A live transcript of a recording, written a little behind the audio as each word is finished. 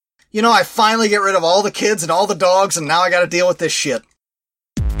I finally get rid of all the kids and all the dogs, and now I gotta deal with this shit.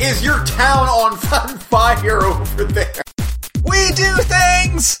 Is your town on fire over there? We do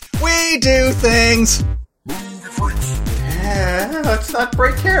things! We do things! Yeah, let's not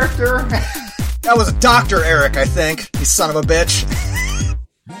break character. That was Dr. Eric, I think. You son of a bitch.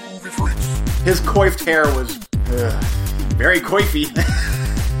 His coiffed hair was very coify.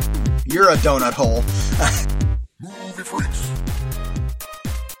 You're a donut hole.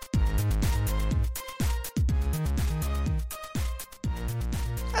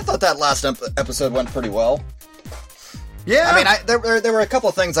 I thought that last episode went pretty well. Yeah. I mean, there were a couple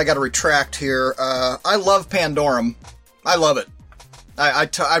of things I got to retract here. I love Pandorum. I love it. I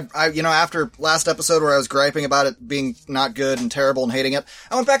after last episode where I was griping about it being not good and terrible and hating it,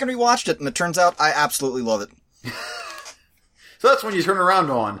 I went back and rewatched it, and it turns out I absolutely love it. So that's when you turn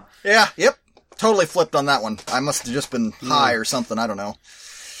around on. Yeah, yep. Totally flipped on that one. I must have just been high or something, I don't know.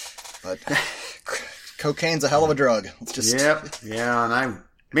 But cocaine's a hell of a drug. It's just... Yep, yeah, and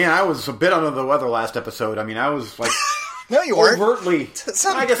I was a bit under the weather last episode. I mean, I was like... No, you weren't. Overtly.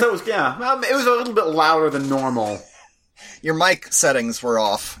 I guess it was, yeah. It was a little bit louder than normal. Your mic settings were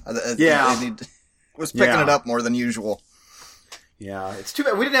off. Yeah. It was picking it up more than usual. Yeah, it's too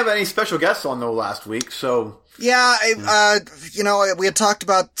bad. We didn't have any special guests on, though, last week, so... Yeah, we had talked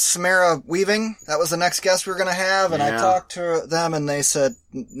about Samara Weaving. That was the next guest we were going to have, and I talked to them, and they said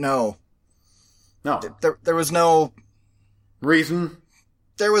no. No. There was no... Reason?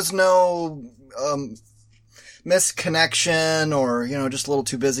 There was no... misconnection or, just a little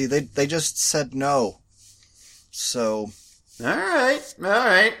too busy. They just said no. So. All right.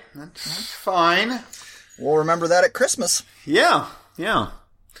 That's fine. We'll remember that at Christmas. Yeah.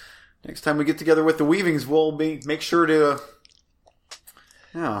 Next time we get together with the Weavings, we'll make sure to,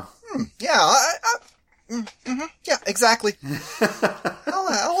 yeah. Yeah. Yeah, exactly.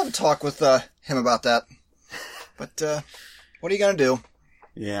 I'll have a talk with him about that. But, what are you gonna do?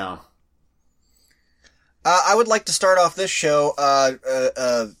 Yeah. I would like to start off this show,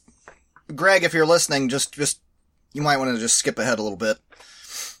 Greg, if you're listening, just, you might want to just skip ahead a little bit.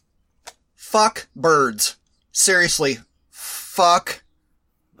 Fuck birds. Seriously. Fuck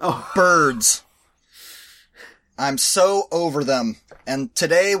birds. I'm so over them. And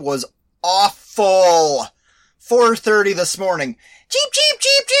today was awful. 4:30 this morning. Cheep, cheep,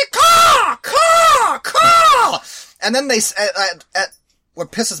 cheep, cheep, caw, caw, caw. And then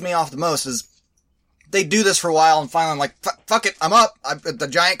what pisses me off the most is, they do this for a while, and finally I'm like, fuck it, I'm up. The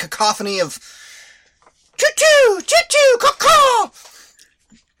giant cacophony of choo-choo, choo-choo, caw-caw.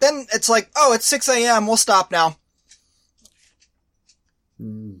 Then it's like, oh, it's 6 a.m., we'll stop now.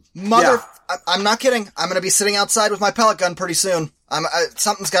 Yeah. I'm not kidding. I'm going to be sitting outside with my pellet gun pretty soon.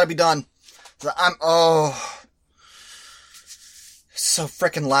 Something's got to be done. So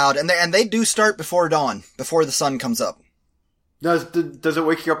frickin' loud. And they do start before dawn, before the sun comes up. Does it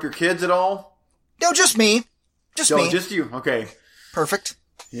wake you up your kids at all? No, just me. Just you. Okay. Perfect.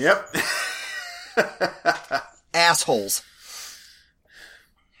 Yep. Assholes.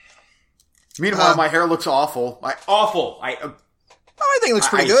 Meanwhile, my hair looks awful. Awful. I think it looks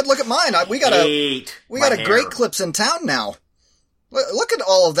pretty good. Look at mine. We got a Great Clips in town now. Look at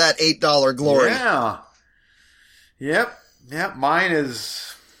all of that $8 glory. Yeah. Yep. Mine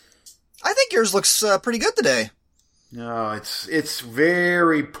is. I think yours looks pretty good today. No, it's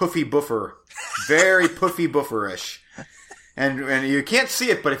very puffy buffer, very puffy bufferish, and you can't see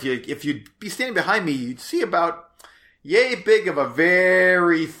it, but if you'd be standing behind me, you'd see about yay big of a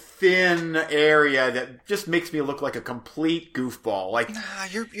very thin area that just makes me look like a complete goofball. Like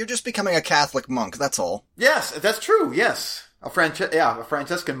you're just becoming a Catholic monk. That's all. Yes, that's true. Yes, a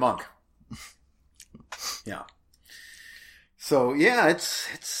Franciscan monk. Yeah. So yeah,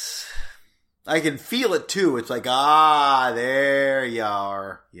 it's. I can feel it too. It's like, there you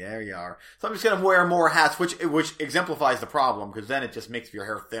are. There you are. So I'm just going to wear more hats, which exemplifies the problem, because then it just makes your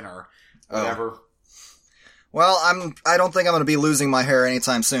hair thinner. Whatever. Well, I don't think I'm going to be losing my hair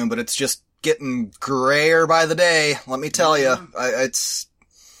anytime soon, but it's just getting grayer by the day. Let me tell you. It's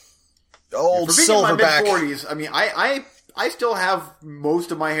old silverback. For being in my mid-40s, I mean, I still have most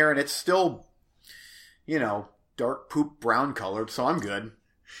of my hair, and it's still, dark poop brown colored, so I'm good.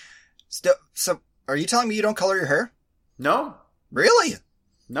 So, are you telling me you don't color your hair? No. Really?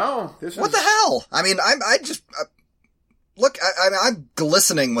 No. What the hell? I mean, look, I'm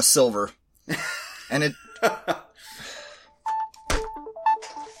glistening with silver. And it...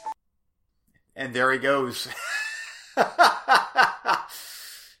 And there he goes.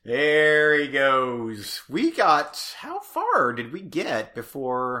 There he goes. How far did we get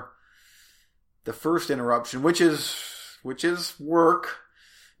before the first interruption, which is work.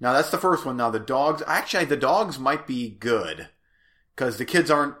 Now, that's the first one. Now, the dogs... Actually, the dogs might be good. Because the kids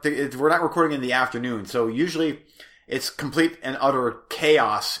aren't... We're not recording in the afternoon. So, usually, it's complete and utter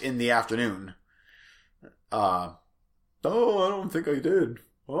chaos in the afternoon. Oh, I don't think I did.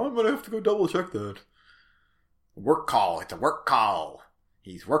 Well, I'm going to have to go double check that. Work call. It's a work call.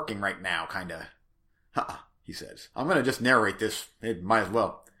 He's working right now, kind of. He says. I'm going to just narrate this. It might as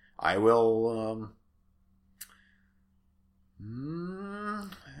well. I will...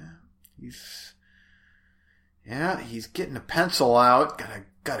 He's getting a pencil out.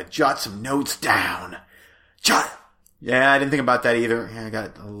 Gotta jot some notes down. Yeah, I didn't think about that either. Yeah, I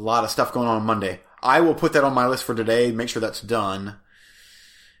got a lot of stuff going on Monday. I will put that on my list for today. Make sure that's done.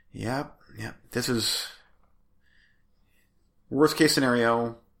 Yep. This is worst case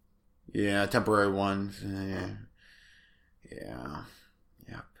scenario. Yeah, temporary one. Yeah.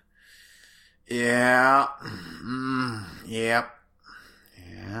 Yep. Yeah. Yep.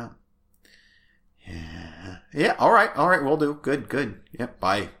 Yeah. Yeah. All right. We'll do. Good. Yep.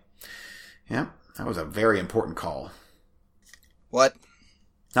 Bye. Yep. That was a very important call. What?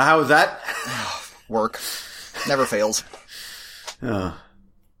 Now, how was that? Work. Never fails. I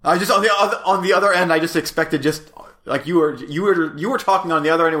just on the other end, I just expected just like you were talking on the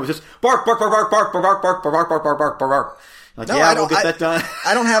other end. It was just bark. Like, no, yeah, we'll get that done.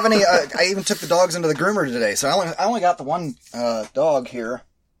 I don't have any. I even took the dogs into the groomer today, so I only got the one dog here.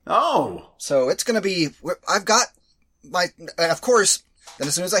 Oh, so it's going to be. I've got my, and of course, then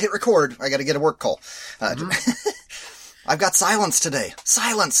as soon as I hit record, I got to get a work call. I've got silence today.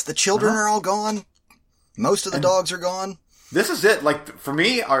 Silence. The children are all gone. Most of the dogs are gone. This is it. Like for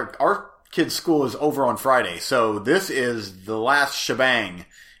me, our kids' school is over on Friday, so this is the last shebang,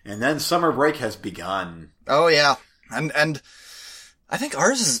 and then summer break has begun. Oh yeah, and I think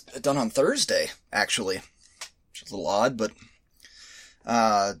ours is done on Thursday actually, which is a little odd, but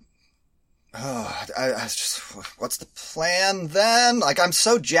what's the plan then? Like I'm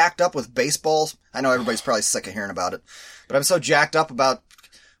so jacked up with baseball. I know everybody's probably sick of hearing about it, but I'm so jacked up about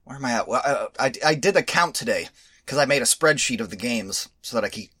where am I at? Well, I did a count today. Because I made a spreadsheet of the games so that I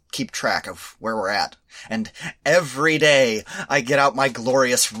keep track of where we're at. And every day I get out my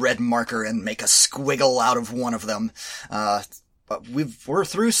glorious red marker and make a squiggle out of one of them. But we're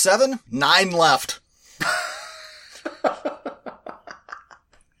through 7, 9 left.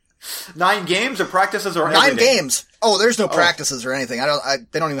 9 games or practices or 9 games. Oh, there's no practices or anything.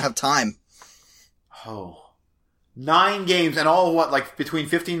 They don't even have time. Oh. 9 games and all like between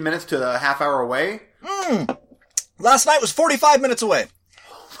 15 minutes to a half hour away? Last night was 45 minutes away.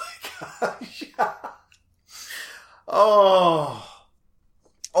 Oh my gosh. Oh.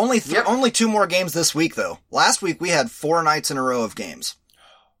 Only 2 more games this week though. Last week we had 4 nights in a row of games.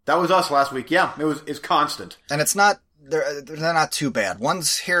 That was us last week. Yeah, it's constant. And it's not, they're not too bad.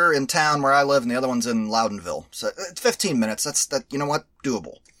 One's here in town where I live and the other one's in Loudonville. So it's 15 minutes. That's you know what?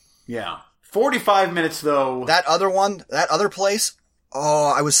 Doable. Yeah. 45 minutes though. That other place.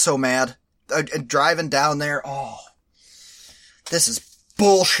 Oh, I was so mad. Driving down there. Oh. This is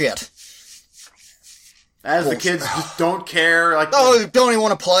bullshit. The kids just don't care. Like, don't even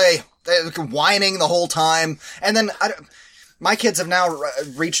want to play. They're whining the whole time. And then, my kids have now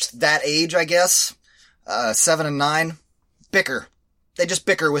reached that age, I guess. 7 and 9. Bicker. They just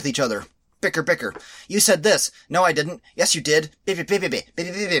bicker with each other. Bicker. You said this. No, I didn't. Yes, you did.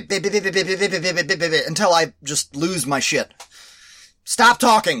 Until I just lose my shit. Stop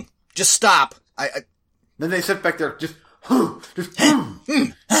talking. Just stop. Then they sit back there, just yeah.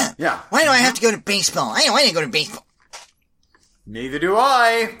 Why do I have to go to baseball? I didn't go to baseball. Neither do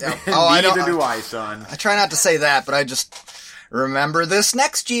I. Neither do I, son. I try not to say that, but I just remember this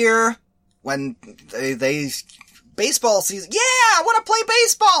next year when they baseball season. Yeah, I want to play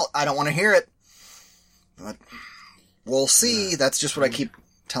baseball. I don't want to hear it, but we'll see. That's just what I keep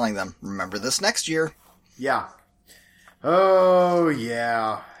telling them. Remember this next year. Yeah. Oh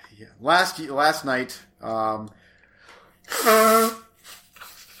yeah. Last night.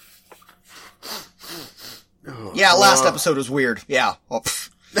 Last episode was weird. Yeah. Oh,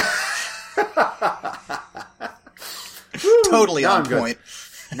 totally on point.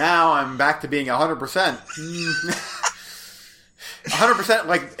 Now I'm back to being 100%. 100%,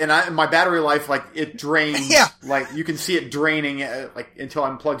 like, and my battery life, like, it drains. Yeah. Like, you can see it draining, like, until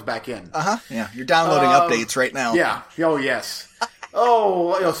I'm plugged back in. Yeah. You're downloading updates right now. Yeah. Oh, yes.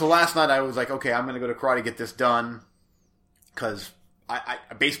 So last night I was like, okay, I'm going to go to karate, get this done. Because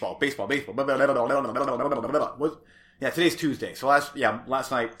baseball. Today's Tuesday. So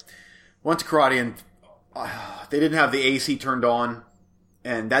last night went to karate and they didn't have the AC turned on.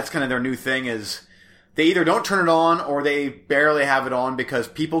 And that's kind of their new thing is they either don't turn it on or they barely have it on because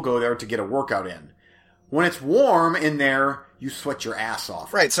people go there to get a workout in. When it's warm in there, you sweat your ass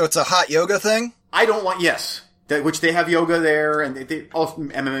off. Right, so it's a hot yoga thing? I don't want, yes. Which they have yoga there, and they also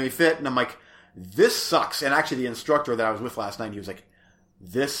MMA Fit, and I'm like, this sucks. And actually the instructor that I was with last night, he was like,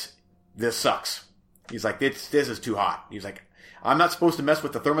 this sucks. He's like, this is too hot. He's like, I'm not supposed to mess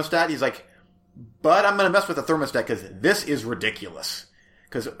with the thermostat. He's like, but I'm going to mess with the thermostat because this is ridiculous.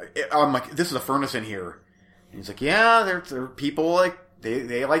 Because I'm like, this is a furnace in here. And he's like, yeah, there are people like,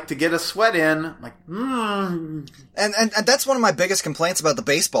 they like to get a sweat in. I'm like, And that's one of my biggest complaints about the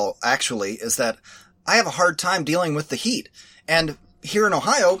baseball, actually, is that I have a hard time dealing with the heat. And here in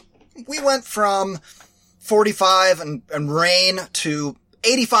Ohio, we went from 45 and rain to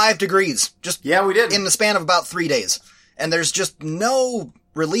 85 degrees. Yeah, we did. In the span of about 3 days. And there's just no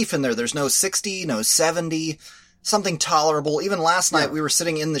relief in there. There's no 60, no 70, something tolerable. Even last night, we were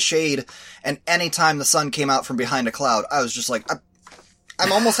sitting in the shade, and anytime the sun came out from behind a cloud, I was just like,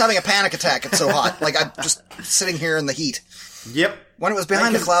 I'm almost having a panic attack. It's so hot. Like, I'm just sitting here in the heat. Yep. When it was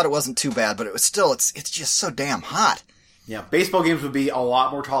behind a cloud, it wasn't too bad, but it was still, it's just so damn hot. Yeah, baseball games would be a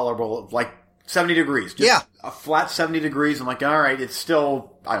lot more tolerable, like 70 degrees. Just a flat 70 degrees. I'm like, all right, it's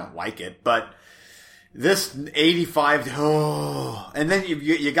still, I don't like it, but this 85, and then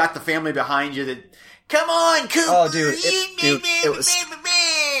you got the family behind you that, come on, Cooper. Oh, dude,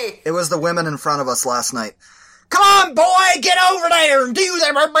 it was the women in front of us last night. Come on, boy, get over there and do that.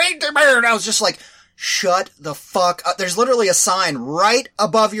 And I was just like, shut the fuck up. There's literally a sign right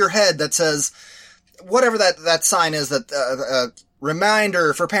above your head that says, whatever that sign is, that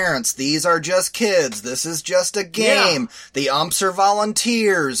reminder for parents, these are just kids. This is just a game. Yeah. The umps are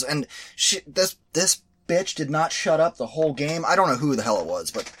volunteers. And this bitch did not shut up the whole game. I don't know who the hell it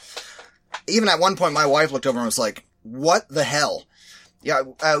was, but even at one point my wife looked over and was like, what the hell? Yeah,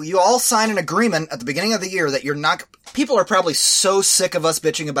 you all sign an agreement at the beginning of the year that you're not... People are probably so sick of us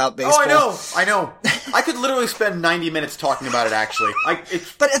bitching about baseball. Oh, I know. I could literally spend 90 minutes talking about it, actually.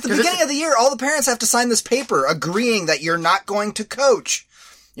 But at the beginning of the year, all the parents have to sign this paper agreeing that you're not going to coach.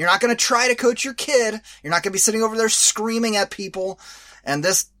 You're not going to try to coach your kid. You're not going to be sitting over there screaming at people. And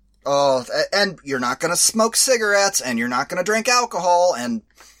and you're not going to smoke cigarettes, and you're not going to drink alcohol. And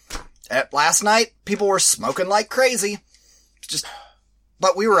last night, people were smoking like crazy.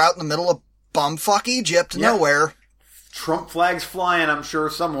 But we were out in the middle of bumfuck Egypt, nowhere. Trump flags flying, I'm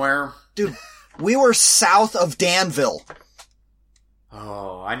sure, somewhere. Dude, we were south of Danville.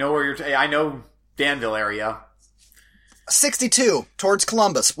 Oh, I know where I know Danville area. 62, towards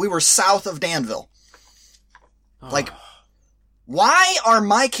Columbus. We were south of Danville. Oh. Like, why are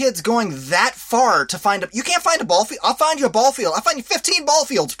my kids going that far to find you can't find a ball field? I'll find you a ball field. I'll find you 15 ball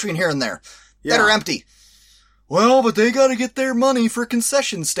fields between here and there that are empty. Well, but they gotta get their money for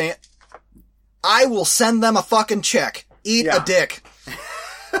concession stand. I will send them a fucking check. Eat a dick.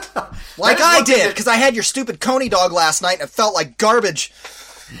 Like I did, because I had your stupid Coney dog last night and it felt like garbage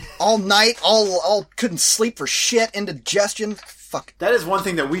all night, all couldn't sleep for shit, indigestion. Fuck. That is one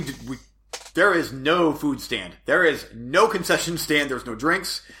thing that we there is no food stand. There is no concession stand. There's no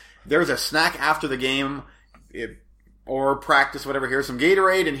drinks. There's a snack after the game or practice, whatever. Here's some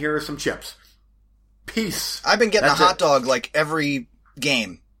Gatorade and here are some chips. Peace. I've been getting a hot dog like every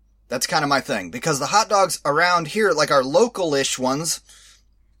game. That's kind of my thing. Because the hot dogs around here, like our local-ish ones,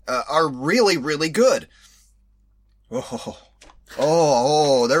 are really, really good.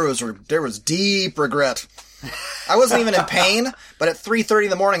 Oh, there was deep regret. I wasn't even in pain, but at 3:30 in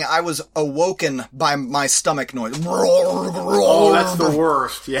the morning, I was awoken by my stomach noise. Oh, that's the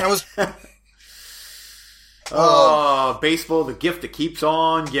worst. Yeah. And I was... baseball, the gift that keeps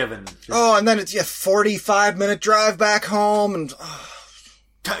on giving. And then it's 45-minute drive back home, and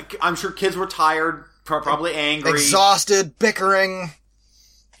I'm sure kids were tired, probably angry, exhausted, bickering.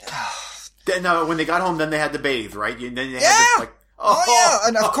 No, when they got home, then they had to bathe, right? Then they had to, like,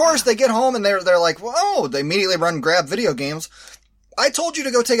 and of course they get home and they're like, they immediately run and grab video games. I told you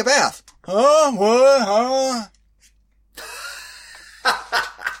to go take a bath. What?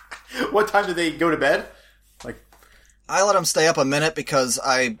 What time did they go to bed? I let them stay up a minute because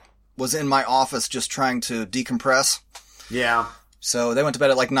I was in my office just trying to decompress. Yeah. So they went to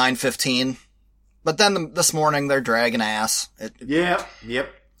bed at like 9:15. But then this morning they're dragging ass. Yep.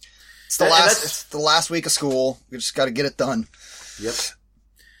 It's the last week of school. We just got to get it done. Yep.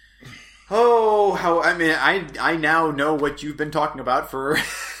 I now know what you've been talking about for.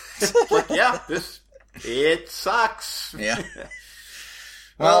 It sucks. Yeah.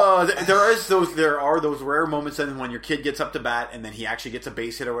 Well, there are those rare moments then when your kid gets up to bat and then he actually gets a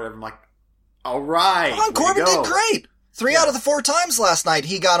base hit or whatever. I'm like, all right. Corbin did great. 3 out of the 4 times last night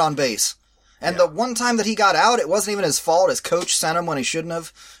he got on base. And the one time that he got out, it wasn't even his fault. His coach sent him when he shouldn't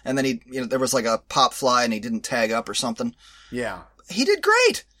have. And then there was like a pop fly and he didn't tag up or something. Yeah. He did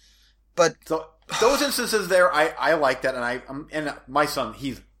great. But so those instances there, I like that. And my son,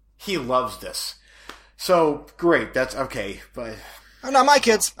 he loves this. So great. That's okay. But now my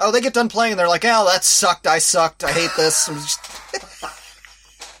kids, they get done playing and they're like, oh, that sucked. I sucked. I hate this.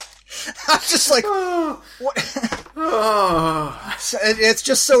 I'm just like, what? It's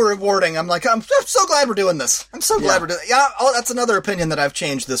just so rewarding. I'm like, I'm so glad we're doing this. I'm so glad we're doing it. Yeah, that's another opinion that I've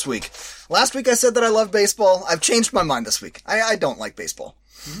changed this week. Last week I said that I love baseball. I've changed my mind this week. I don't like baseball.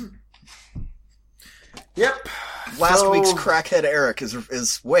 Yep. Last week's crackhead Eric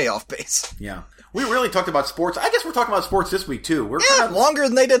is way off base. Yeah. We really talked about sports. I guess we're talking about sports this week, too. We're longer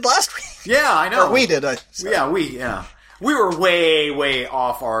than they did last week. Yeah, I know. Or we did. Yeah. We were way, way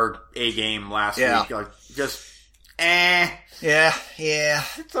off our A game last week. Like, just, Yeah.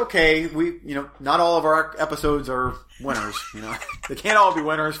 It's okay. Not all of our episodes are winners. They can't all be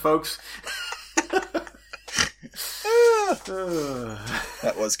winners, folks.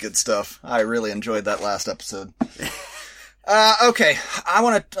 That was good stuff. I really enjoyed that last episode. Okay, I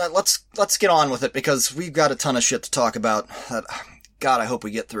want to let's get on with it because we've got a ton of shit to talk about. God, I hope we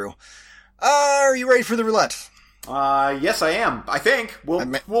get through. Are you ready for the roulette? Yes, I am. I think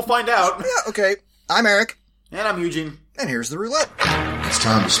we'll find out. Yeah, okay. I'm Eric, and I'm Eugene, and here's the roulette. It's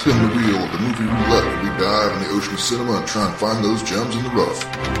time to spin the wheel of the movie roulette, where we dive in the ocean of cinema and try and find those gems in the rough.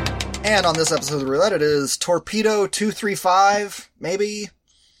 And on this episode of the roulette, it is Torpedo 235, maybe.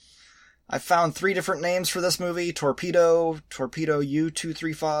 I found 3 different names for this movie. Torpedo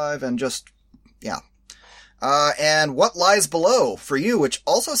U235, and and What Lies Below for you, which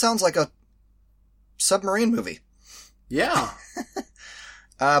also sounds like a submarine movie. Yeah.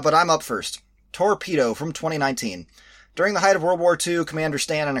 But I'm up first. Torpedo from 2019. During the height of World War II, Commander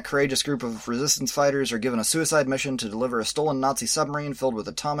Stan and a courageous group of resistance fighters are given a suicide mission to deliver a stolen Nazi submarine filled with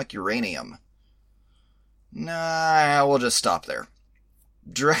atomic uranium. Nah, we'll just stop there.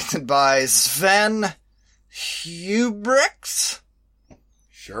 Directed by Sven Hubrix?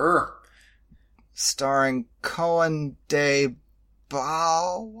 Sure. Starring Cohen de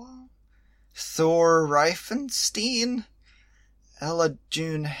Bow, Thor Reifenstein, Ella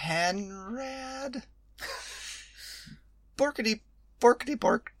June Hanrad, Borkity Bork de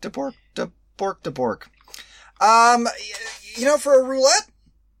Bork de Bork de Bork. For a roulette,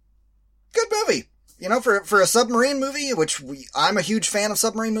 good movie. For a submarine movie, I'm a huge fan of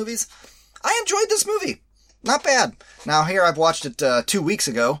submarine movies, I enjoyed this movie. Not bad. Now here I've watched it 2 weeks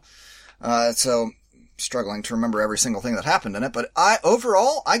ago, so struggling to remember every single thing that happened in it, but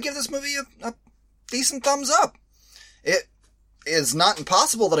overall, I give this movie a decent thumbs up. It is not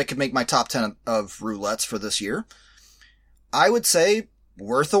impossible that it could make my top 10 of roulettes for this year. I would say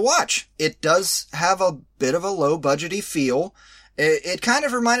worth a watch. It does have a bit of a low-budgety feel. It kind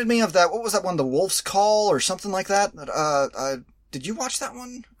of reminded me of what was that one, The Wolf's Call or something like that? Did you watch that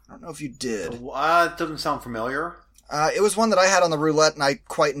one? I don't know if you did. It doesn't sound familiar. It was one that I had on the roulette and I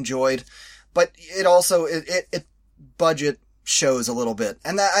quite enjoyed, but it also, it budget shows a little bit.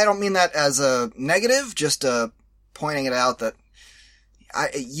 And I don't mean that as a negative, just pointing it out that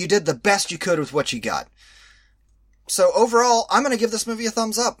you did the best you could with what you got. So overall, I'm going to give this movie a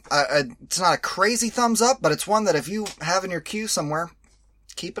thumbs up. It's not a crazy thumbs up, but it's one that if you have in your queue somewhere,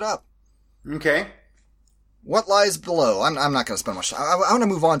 keep it up. Okay. What Lies Below? I'm not going to spend much time. I want to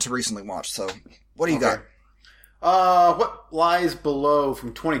move on to recently watched, so what do you got? What Lies Below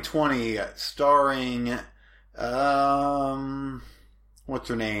from 2020, starring, what's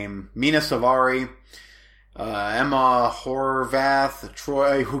her name? Mina Savari, Emma Horvath,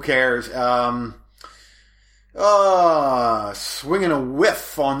 Troy, who cares? Swinging a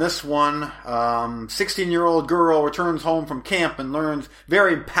whiff on this one. 16-year-old girl returns home from camp and learns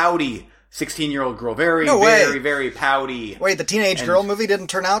very pouty 16-year-old girl. Very, very pouty. Wait, the teenage girl movie didn't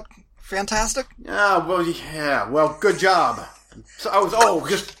turn out fantastic? Well, good job. So I was,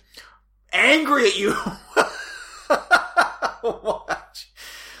 just angry at you. Watch.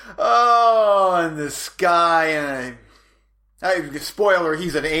 And this guy, and spoiler,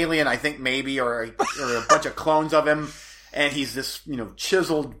 he's an alien, I think, maybe, or a bunch of clones of him, and he's this,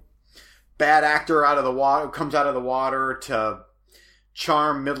 chiseled bad actor comes out of the water to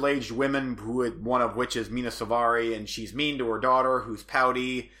charm middle-aged women, one of which is Mina Savari, and she's mean to her daughter, who's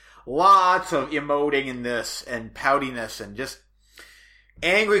pouty. Lots of emoting in this, and poutiness, and just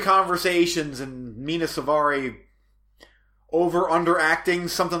angry conversations, and Mina Savari over-underacting,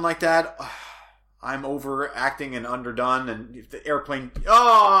 something like that. I'm overacting and underdone, and the airplane...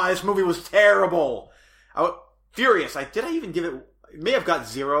 this movie was terrible. I was furious. Did I even give it... It may have got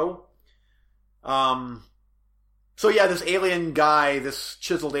 0. So yeah, this alien guy, this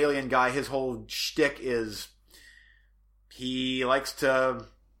chiseled alien guy, his whole shtick is he likes to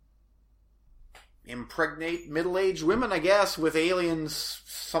impregnate middle-aged women, I guess, with aliens,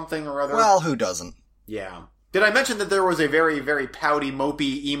 something or other. Well, who doesn't? Yeah. Did I mention that there was a very, very pouty,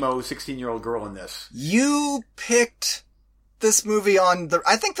 mopey, emo 16-year-old girl in this? You picked this movie on the...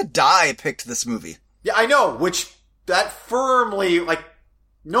 I think the Die picked this movie. Yeah, I know, which that firmly,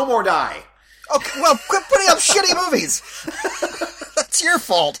 no more Die. Okay, well, quit putting up shitty movies. That's your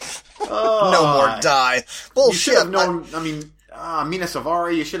fault. No more Die. Bullshit. You should have known, Mina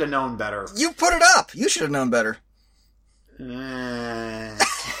Savari, you should have known better. You put it up. You should have known better.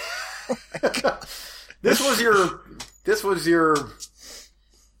 This was your...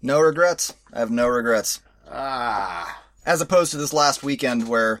 No regrets. I have no regrets. As opposed to this last weekend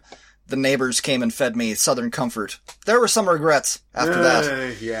where the neighbors came and fed me Southern Comfort. There were some regrets after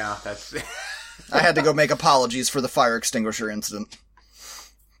that. Yeah, that's... I had to go make apologies for the fire extinguisher incident.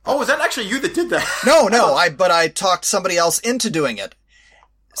 Oh, was that actually you that did that? No, but I talked somebody else into doing it.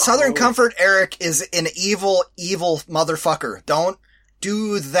 Southern Comfort Eric is an evil, evil motherfucker. Don't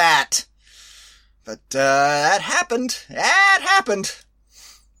do that. But, that happened. That happened.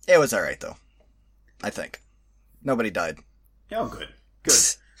 It was alright, though. I think. Nobody died. Oh, good.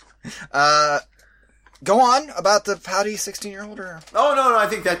 Good. Go on about the pouty 16-year-old or... Oh, no, I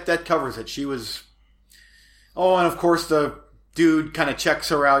think that covers it. She was... Oh, and of course the dude kind of checks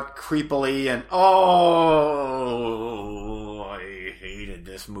her out creepily and... Oh, I hated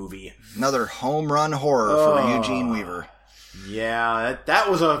this movie. Another home run horror for Eugene Weaver. Yeah,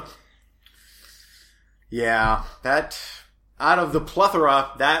 that was a... Yeah, that... Out of the plethora,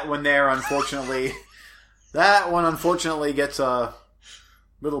 that one there, unfortunately... that one, unfortunately, gets a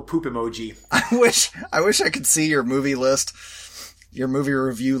little poop emoji. I wish I could see your movie list. Your movie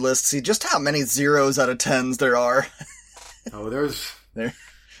review list. See just how many 0s out of 10s there are. Oh, there's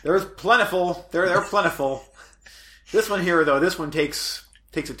plentiful. They're plentiful. This one here, though, this one takes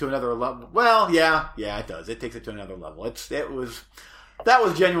it to another level. Well, yeah, it does. It takes it to another level. That was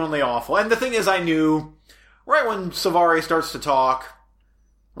genuinely awful. And the thing is, I knew right when Savari starts to talk,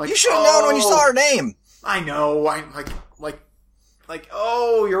 you should have known when you saw her name. I know.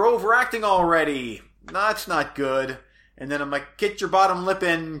 Oh, you're overacting already. That's not good. And then I'm like, get your bottom lip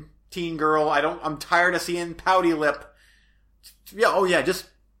in, teen girl. I'm tired of seeing pouty lip. Yeah,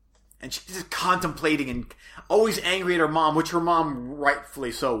 and she's just contemplating and always angry at her mom, which her mom,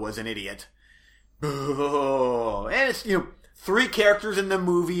 rightfully so, was an idiot. Oh, and it's, 3 characters in the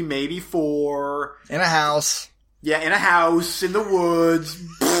movie, maybe 4. In a house. Yeah, in a house, in the woods.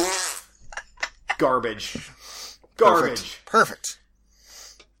 Garbage. Perfect.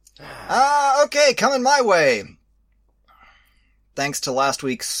 Okay, coming my way. Thanks to last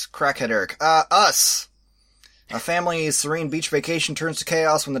week's crackhead Eric. Us. A family's serene beach vacation turns to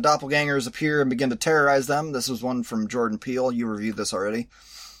chaos when the doppelgangers appear and begin to terrorize them. This was one from Jordan Peele. You reviewed this already.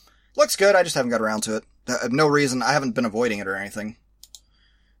 Looks good, I just haven't got around to it. No reason, I haven't been avoiding it or anything.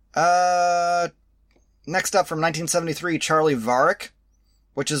 Next up from 1973, Charlie Varick,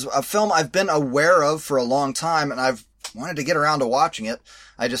 which is a film I've been aware of for a long time, and I've wanted to get around to watching it.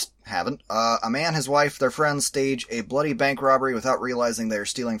 I just haven't. A man, his wife, their friends stage a bloody bank robbery without realizing they are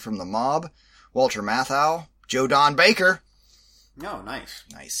stealing from the mob. Walter Matthau, Joe Don Baker. Oh, nice.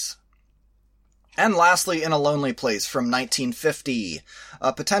 Nice. And lastly, In a Lonely Place from 1950.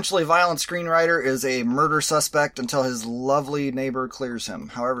 A potentially violent screenwriter is a murder suspect until his lovely neighbor clears him.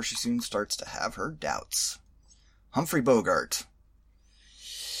 However, she soon starts to have her doubts. Humphrey Bogart.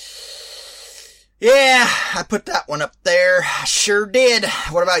 Yeah, I put that one up there. I sure did.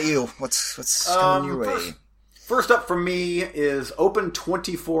 What about you? What's coming your way? First up for me is Open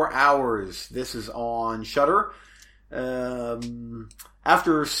 24 Hours. This is on Shudder.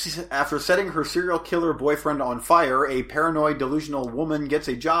 After setting her serial killer boyfriend on fire, a paranoid, delusional woman gets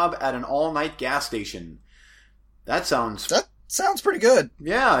a job at an all-night gas station. That sounds pretty good.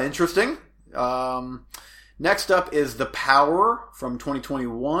 Yeah, interesting. Next up is The Power from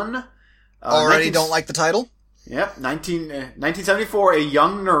 2021. Don't like the title? Yep. 1974, a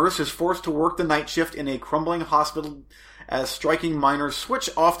young nurse is forced to work the night shift in a crumbling hospital as striking miners switch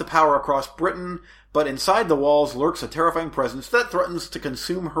off the power across Britain, but inside the walls lurks a terrifying presence that threatens to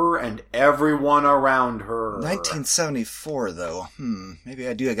consume her and everyone around her. 1974, though. Maybe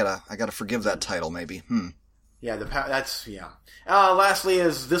I do. I gotta forgive that title, maybe. Yeah, lastly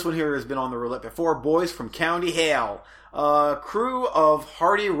is, this one here has been on the roulette before, Boys from County Hale. A crew of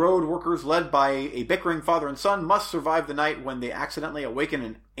hardy road workers led by a bickering father and son must survive the night when they accidentally awaken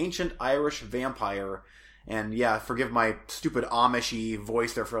an ancient Irish vampire. And yeah, forgive my stupid Amishy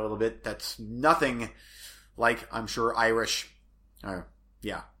voice there for a little bit. That's nothing like, I'm sure, Irish.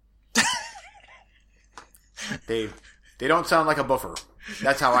 Yeah. They don't sound like a buffer.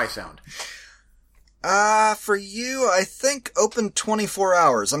 That's how I sound. For you, I think open 24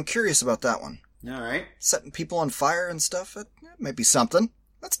 hours. I'm curious about that one. All right. Setting people on fire and stuff. It might be something.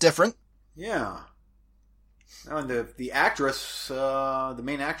 That's different. Yeah. Oh, and the actress, the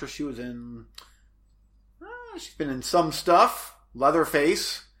main actress, she was in... she's been in some stuff.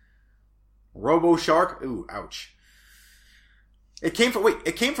 Leatherface. Robo Shark. Ooh, ouch. It came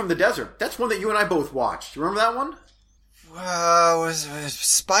from the desert. That's one that you and I both watched. You remember that one? Was it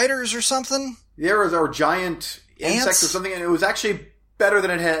spiders or something? There was our giant insects or something, and it was actually better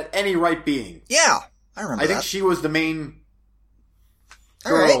than it had any right being. Yeah, I remember. I think she was the main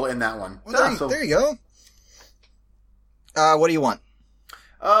girl in that one. Well, there you go. What do you want?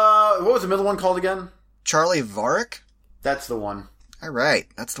 What was the middle one called again? Charlie Varick? That's the one. All right.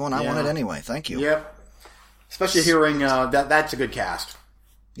 That's the one I wanted anyway. Thank you. Yep. Especially hearing that's a good cast.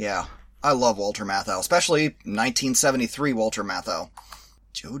 Yeah. I love Walter Matthau, especially 1973 Walter Matthau.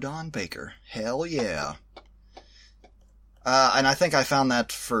 Joe Don Baker. Hell yeah. And I think I found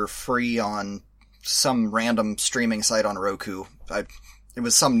that for free on some random streaming site on Roku. It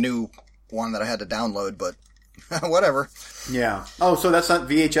was some new one that I had to download, but whatever. Yeah. Oh, so that's not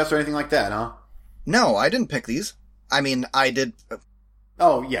VHS or anything like that, huh? No, I didn't pick these. I mean, I did...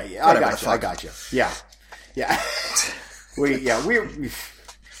 Oh, yeah. I got you. Yeah.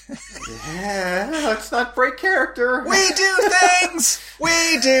 Let's not break character. We do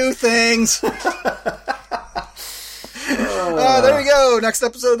things! There you go. Next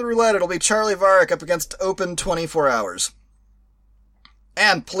episode of the Roulette, it'll be Charlie Varick up against Open 24 Hours.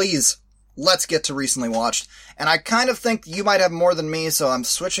 And please, let's get to Recently Watched. And I kind of think you might have more than me, so I'm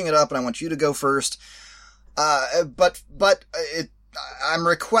switching it up and I want you to go first. But I'm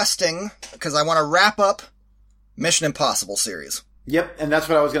requesting, because I want to wrap up Mission Impossible series. Yep, and that's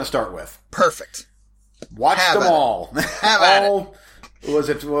what I was going to start with. Perfect. Watch them all. Have at it. Was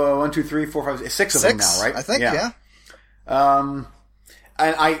it 1, 2, 3, 4, 5, 6 of them now, right? I think, yeah. And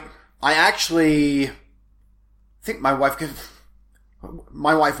I actually think my wife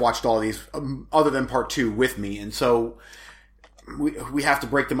watched all of these other than part 2 with me, and so we have to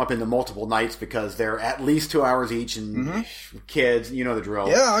break them up into multiple nights because they're at least 2 hours each, and kids, you know the drill.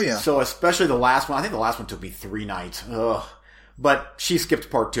 Yeah, oh yeah. So especially the last one, I think the last one took me 3 nights. Ugh. But she skipped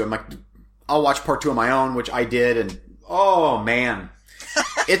part 2. I'm like, I'll watch part 2 on my own, which I did, and oh man.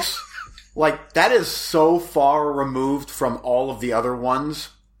 It's like, that is so far removed from all of the other ones.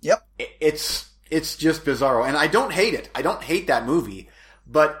 Yep. It's just bizarro. And I don't hate it. I don't hate that movie,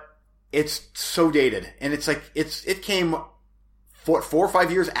 but it's so dated. And it's like, it came 4 or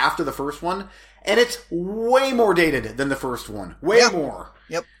 5 years after the first one, and it's way more dated than the first one. Way more.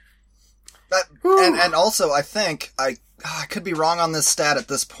 Yep. And also, I think, I could be wrong on this stat at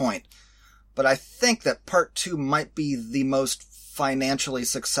this point, but I think that part 2 might be the most financially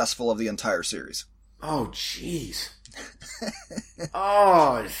successful of the entire series. Oh, jeez.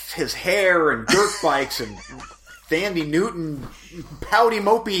 Oh, his hair and dirt bikes and Thandie Newton, Pouty.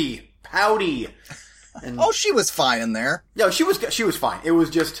 And, she was fine in there. No, she was fine. It was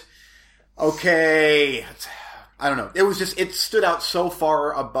just, okay, I don't know. It was just, it stood out so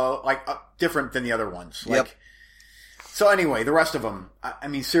far above, like, different than the other ones. Like, yep. So anyway, the rest of them, I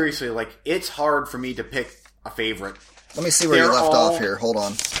mean, seriously, like, it's hard for me to pick a favorite. Let me see where you left off here. Hold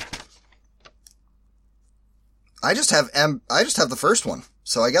on. I just have the first one,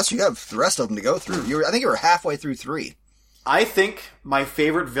 so I guess you have the rest of them to go through. I think you were halfway through 3. I think my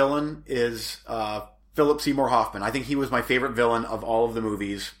favorite villain is Philip Seymour Hoffman. I think he was my favorite villain of all of the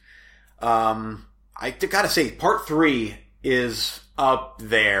movies. I gotta say, part 3 is up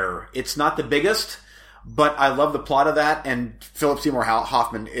there. It's not the biggest, but I love the plot of that, and Philip Seymour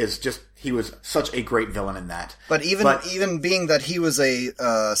Hoffman is just, he was such a great villain in that. But even being that he was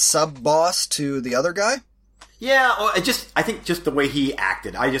a sub-boss to the other guy? Yeah, I think just the way he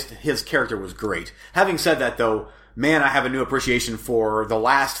acted, his character was great. Having said that, though, man, I have a new appreciation for the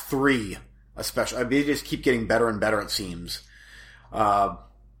last 3, especially. I mean, they just keep getting better and better, it seems.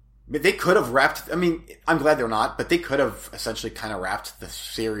 They could have wrapped, I mean, I'm glad they're not, but they could have essentially kind of wrapped the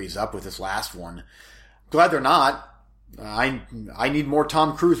series up with this last one. Glad they're not. I need more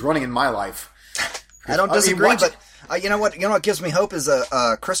Tom Cruise running in my life. I don't disagree, but you know what gives me hope is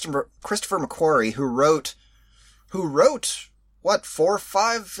Christopher McQuarrie, who wrote what, 4,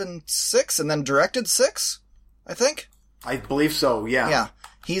 5, and 6, and then directed 6, I think. I believe so. Yeah. Yeah,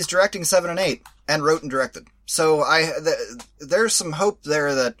 he's directing 7 and 8, and wrote and directed. So there's some hope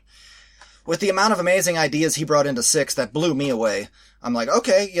there that with the amount of amazing ideas he brought into 6 that blew me away, I'm like,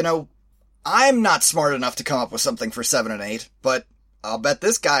 okay, I'm not smart enough to come up with something for 7 and 8, but I'll bet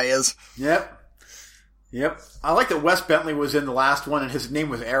this guy is. Yep. I like that Wes Bentley was in the last one and his name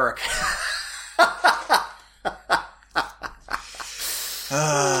was Eric.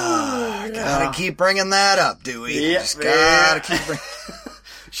 Gotta keep bringing that up, Dewey. Yep. Just gotta keep bringing...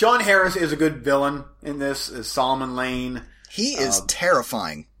 Sean Harris is a good villain in this, is Solomon Lane. He is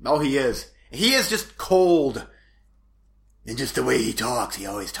terrifying. Oh, he is. He is just cold. And just the way he talks, he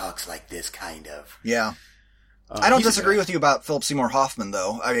always talks like this, kind of. Yeah. I don't disagree with you about Philip Seymour Hoffman,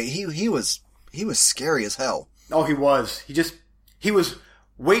 though. I mean, he was scary as hell. Oh, he was. He was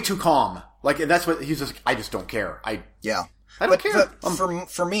way too calm. Like, and that's what, he's just like, I just don't care. I don't care. But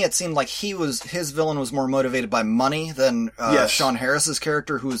for me, it seemed like his villain was more motivated by money than Sean Harris's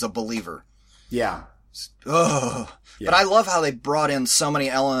character, who is a believer. Yeah. Ugh. Yeah. But I love how they brought in so many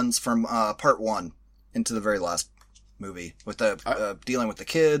elements from part 1 into the very last movie with the dealing with the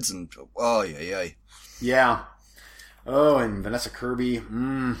kids and yeah. Oh, and Vanessa Kirby,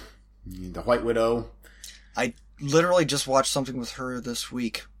 the White Widow. I literally just watched something with her this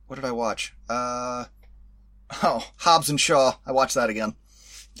week. What did I watch? Hobbs and Shaw. I watched that again.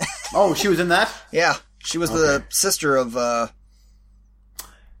 Oh, she was in that? Yeah, she was the sister of.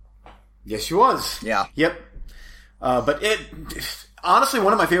 Yes, she was. Yeah. Yep. But honestly,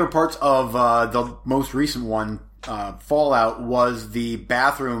 one of my favorite parts of the most recent one, Fallout, was the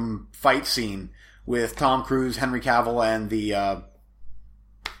bathroom fight scene with Tom Cruise, Henry Cavill, and the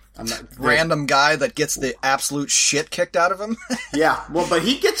random guy that gets the absolute shit kicked out of him. Yeah, well, but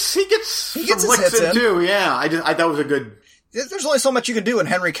he gets some his licks hits in too. Yeah, I thought it was a good. There's only so much you can do, and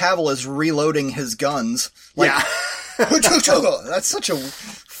Henry Cavill is reloading his guns. Yeah, that's such a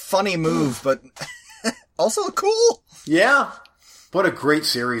funny move, but also cool. Yeah, what a great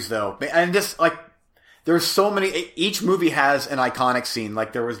series, though, and just like. There's so many. Each movie has an iconic scene.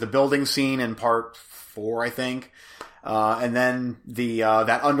 Like there was the building scene in part 4, I think, and then the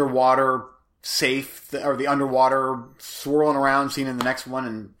that underwater safe or the underwater swirling around scene in the next one.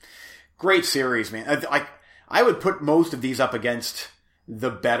 And great series, man. I would put most of these up against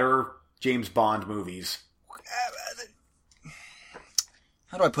the better James Bond movies.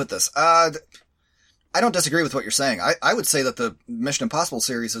 How do I put this? I don't disagree with what you're saying. I would say that the Mission Impossible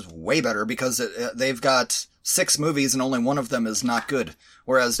series is way better because they've got 6 movies and only one of them is not good.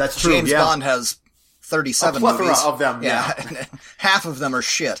 Whereas that's true, James Bond has 37 movies. Of them, yeah. And half of them are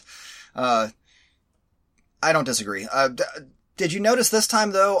shit. I don't disagree. Did you notice this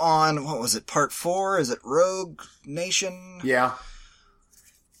time, though, on, what was it, part 4? Is it Rogue Nation? Yeah.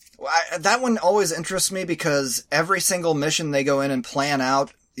 That one always interests me because every single mission they go in and plan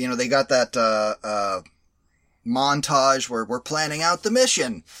out, they got that montage where we're planning out the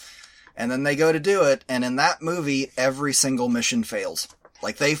mission. And then they go to do it, and in that movie, every single mission fails.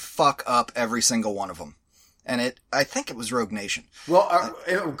 Like, they fuck up every single one of them. And I think it was Rogue Nation. Well,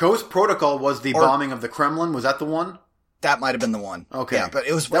 Ghost Protocol was the bombing of the Kremlin. Was that the one? That might have been the one. Okay. Yeah, but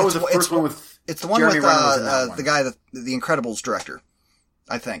that was the first one with it's the one Jeremy with Renner was in that one. the guy, the Incredibles director,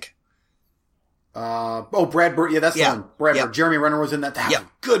 I think. Brad Bird. Yeah, that's the one. Brad Bird. Jeremy Renner was in that. That was a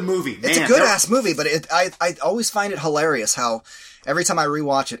good movie. Man, it's a good-ass movie, but I always find it hilarious how every time I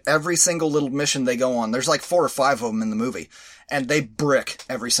rewatch it, every single little mission they go on, there's like 4 or 5 of them in the movie, and they brick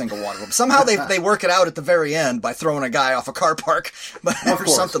every single one of them. Somehow they work it out at the very end by throwing a guy off a car park, or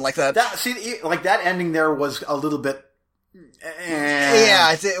something like that. Like that ending there was a little bit.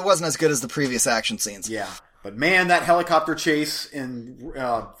 Yeah, it wasn't as good as the previous action scenes. Yeah. But man, that helicopter chase in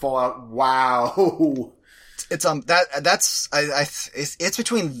Fallout, wow! It's it's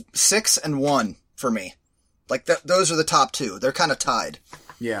between 6 and 1 for me. Like those are the top 2. They're kind of tied.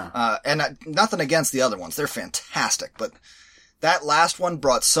 Yeah. And nothing against the other ones; they're fantastic. But that last one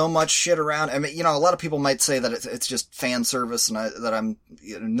brought so much shit around. I mean, a lot of people might say that it's just fan service and that I'm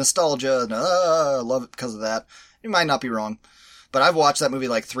nostalgia and I love it because of that. You might not be wrong, but I've watched that movie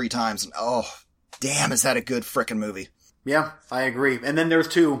like 3 times, and damn, is that a good frickin' movie? Yeah, I agree. And then there's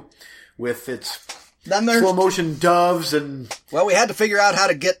 2 with its there's slow motion doves and... Well, we had to figure out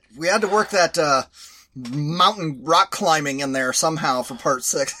we had to work that mountain rock climbing in there somehow for part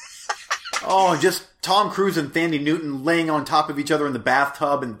 6. Just Tom Cruise and Thandie Newton laying on top of each other in the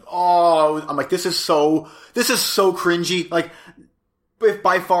bathtub, and I'm like, this is so cringy. Like,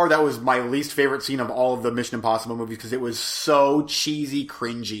 by far, that was my least favorite scene of all of the Mission Impossible movies because it was so cheesy,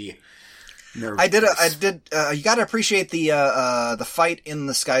 cringy. I did. You got to appreciate the fight in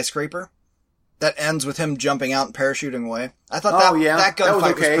the skyscraper that ends with him jumping out and parachuting away. I thought that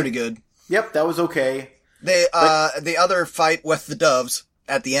gunfight was pretty good. Yep, that was okay. The other fight with the doves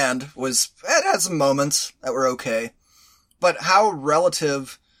at the end it had some moments that were okay. But how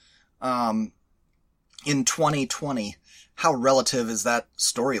relative, in 2020, how relative is that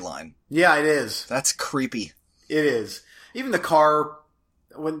storyline? Yeah, it is. That's creepy. It is. Even the car,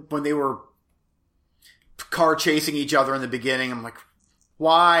 when they were car chasing each other in the beginning, I'm like,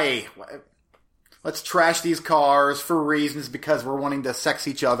 why? Let's trash these cars for reasons because we're wanting to sex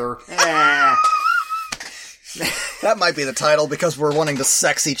each other. That might be the title, because we're wanting to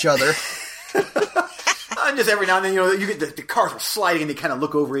sex each other. And just every now and then, you get the cars are sliding and they kind of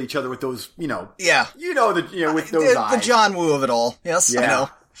look over each other with those, Yeah. With those eyes. The John Woo of it all. Yes, I know.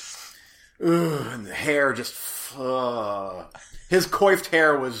 Ugh, and the hair just, his coiffed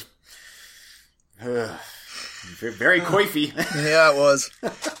hair was, very coify. Yeah, it was.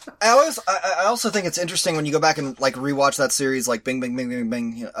 I also think it's interesting when you go back and like rewatch that series, like Bing, Bing, Bing, Bing,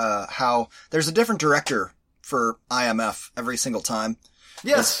 Bing, how there's a different director for IMF every single time.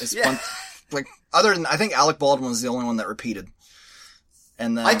 Yes. It's fun. Like, other than, I think Alec Baldwin was the only one that repeated.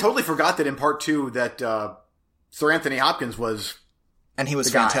 And then, I totally forgot that in part 2 that, Sir Anthony Hopkins was, and he was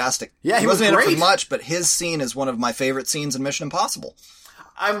the guy. fantastic. Yeah, he wasn't was in it great. for much, but his scene is one of my favorite scenes in Mission Impossible.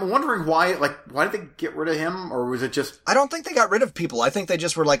 I'm wondering why did they get rid of him, or was it just... I don't think they got rid of people. I think they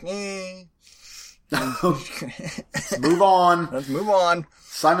just were like, Let's move on. Let's move on.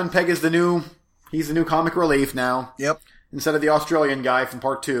 Simon Pegg is he's the new comic relief now. Yep. Instead of the Australian guy from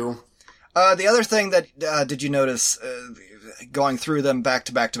part 2. The other thing that, did you notice, going through them back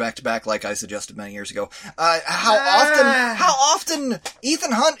to back to back to back, like I suggested many years ago, how often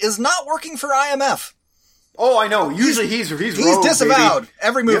Ethan Hunt is not working for IMF? Oh, I know. Usually he's rogue, disavowed. baby.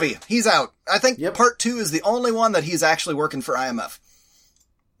 Every movie. Yep. He's out. I think Yep. part 2 is the only one that he's actually working for IMF.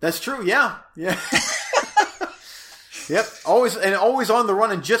 That's true, yeah. Yeah. Yep. Always on the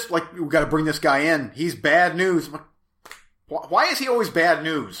run, and just like, we gotta bring this guy in. He's bad news. I'm like, why is he always bad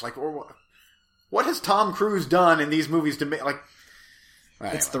news? Like, what has Tom Cruise done in these movies to make, like...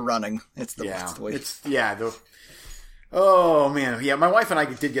 Anyway. It's the running. It's the way. Oh man, yeah. My wife and I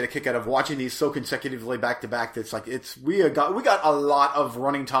did get a kick out of watching these so consecutively back to back. That's like we got a lot of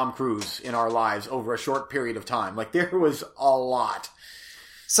running Tom Cruise in our lives over a short period of time. Like, there was a lot.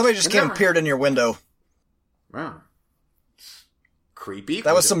 Somebody just came and peered in your window. Wow. Creepy.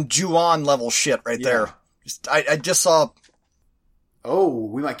 That was some Ju-on level shit right there. I just saw. Oh,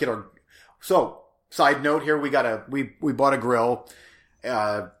 we might get our. So, side note here, we bought a grill.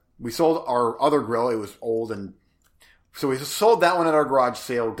 We sold our other grill. It was old, and so we sold that one at our garage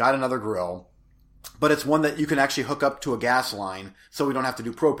sale, got another grill, but it's one that you can actually hook up to a gas line, so we don't have to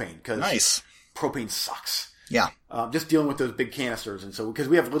do propane, because nice. Propane sucks. Yeah. Just dealing with those big canisters, and so, because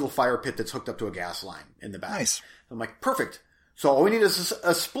we have a little fire pit that's hooked up to a gas line in the back. Nice. I'm like, perfect. So all we need is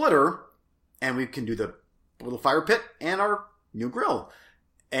a splitter, and we can do the little fire pit and our new grill.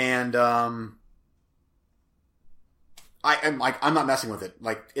 And, I'm not messing with it.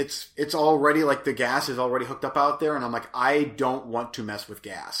 Like, it's already, like, the gas is already hooked up out there, and I'm like, I don't want to mess with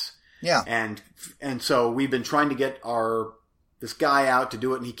gas. Yeah. And so we've been trying to get this guy out to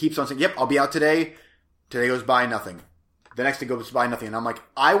do it, and he keeps on saying, yep, I'll be out today. Today goes by, nothing. The next day goes by, nothing. And I'm like,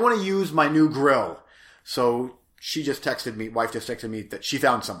 I want to use my new grill. So wife just texted me that she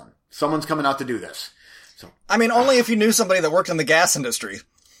found someone. Someone's coming out to do this. So, I mean, only if you knew somebody that worked in the gas industry.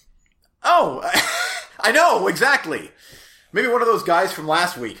 Oh, I know, exactly. Maybe one of those guys from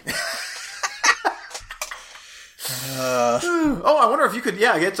last week. I wonder if you could,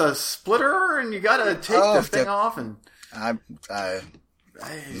 get a splitter and you gotta take the thing off and... I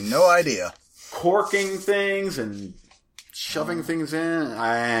no idea. Corking things and shoving things in.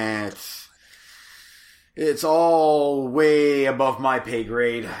 It's all way above my pay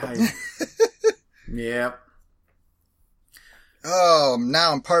grade. Yep. Oh,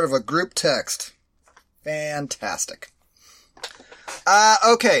 now I'm part of a group text. Fantastic.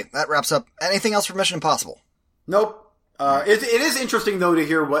 Okay, that wraps up. Anything else for Mission Impossible? Nope. It is interesting though to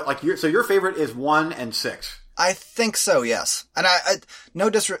hear what, like, your favorite is 1 and 6. I think so, yes. And no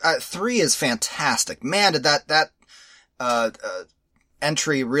disrespect, 3 is fantastic. Man, did that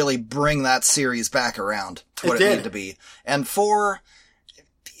entry really bring that series back around to what it needed to be. And 4,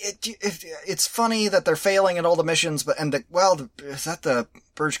 it's funny that they're failing at all the missions, but, is that the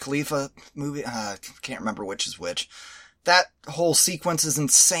Burj Khalifa movie? Can't remember which is which. That whole sequence is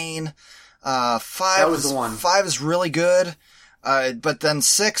insane. 5 was the one. 5 is really good. But then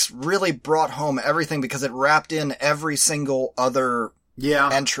 6 really brought home everything because it wrapped in every single other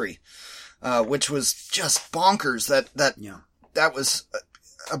entry, which was just bonkers. That was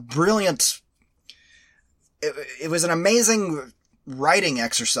a brilliant. It was an amazing writing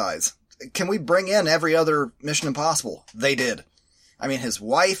exercise. Can we bring in every other Mission Impossible? They did. I mean, his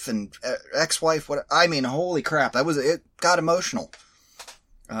wife and ex-wife, holy crap, it got emotional.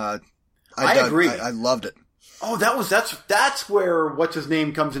 I agree. I loved it. Oh, that's where what's his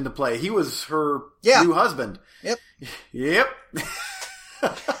name comes into play. He was her new husband. Yep.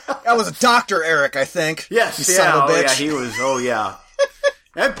 That was Dr. Eric, I think. Yes, you son of a bitch. Yeah, he was. Oh, yeah.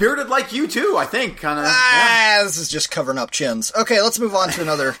 And bearded like you too, I think. Kind of. This is just covering up chins. Okay, let's move on to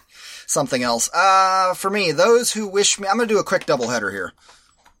another something else. For me, those who wish me, I'm going to do a quick doubleheader here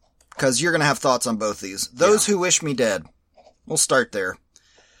because you're going to have thoughts on both these. Those who wish me dead. We'll start there.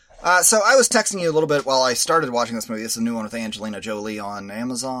 So I was texting you a little bit while I started watching this movie. It's a new one with Angelina Jolie on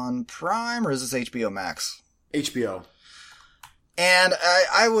Amazon Prime, or is this HBO Max? HBO. And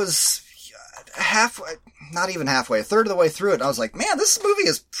I was not even halfway, a third of the way through it. And I was like, man, this movie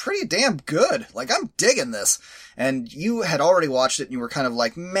is pretty damn good. Like, I'm digging this. And you had already watched it and you were kind of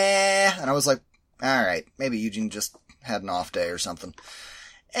like, meh. And I was like, all right, maybe Eugene just had an off day or something.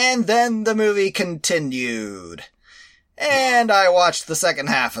 And then the movie continued. And I watched the second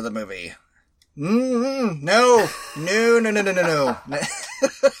half of the movie. No.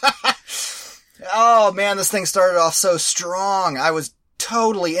 Oh man, this thing started off so strong. I was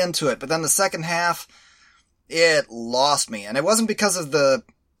totally into it, but then the second half, it lost me. And it wasn't because of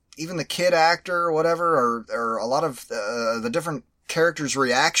even the kid actor or whatever, or a lot of the different characters'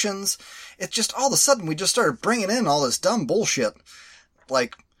 reactions. It just, all of a sudden, we just started bringing in all this dumb bullshit.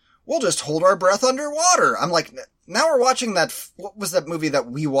 Like, we'll just hold our breath underwater. I'm like, now we're watching what was that movie that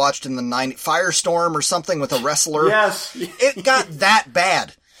we watched in the 90s? Firestorm or something with a wrestler? Yes. It got that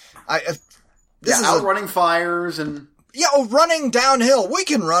bad. This is outrunning fires and... Yeah, running downhill. We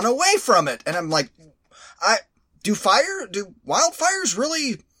can run away from it. And I'm like, do wildfires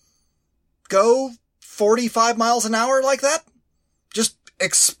really go 45 miles an hour like that? Just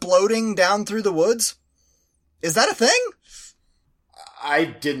exploding down through the woods? Is that a thing? I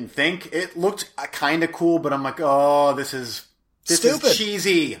didn't think. It looked kind of cool, but I'm like, oh, this is stupid. Is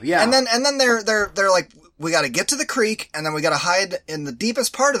cheesy. Yeah. And then they're like, we gotta get to the creek, and then we gotta hide in the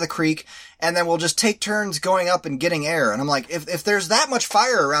deepest part of the creek, and then we'll just take turns going up and getting air. And I'm like, if there's that much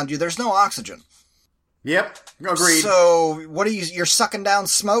fire around you, there's no oxygen. Yep. Agreed. So, what are you're sucking down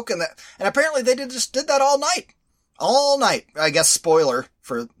smoke, and apparently they just did that all night. All night. I guess spoiler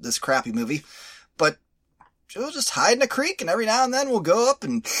for this crappy movie. But we'll just hide in a creek, and every now and then we'll go up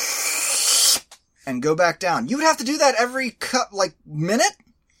and go back down. You would have to do that every minute?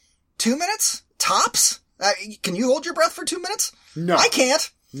 2 minutes? Tops? Can you hold your breath for 2 minutes? No. I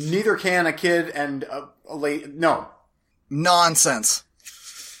can't. Neither can a kid and a lady. No. Nonsense.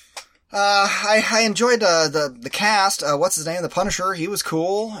 I enjoyed the cast. What's his name? The Punisher. He was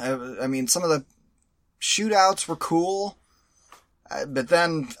cool. I mean, some of the shootouts were cool. But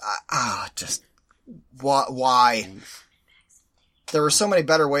then, just... Why? There were so many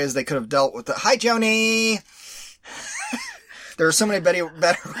better ways they could have dealt with it. Hi, Joni! There are so many better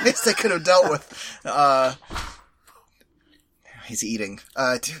ways they could have dealt with. He's eating.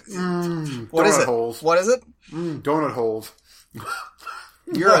 What is it? Holes. What is it? Donut holes.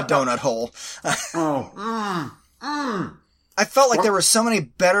 You're a donut hole. I felt like there were so many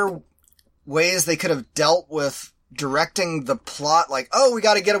better ways they could have dealt with directing the plot. Like, oh, we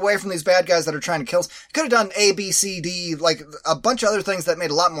got to get away from these bad guys that are trying to kill us. Could have done A, B, C, D, like a bunch of other things that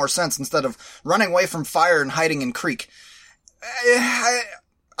made a lot more sense instead of running away from fire and hiding in creek.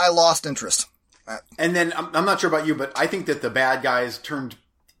 I lost interest. And then, I'm not sure about you, but I think that the bad guys turned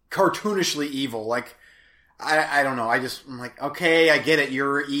cartoonishly evil. Like, I don't know. I'm like, okay, I get it.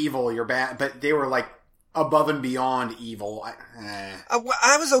 You're evil. You're bad. But they were like above and beyond evil.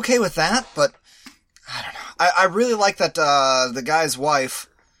 I was okay with that, but I don't know. I really like that the guy's wife,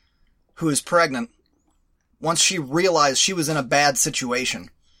 who is pregnant, once she realized she was in a bad situation,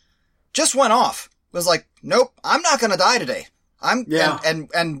 just went off. Was like, nope, I'm not going to die today.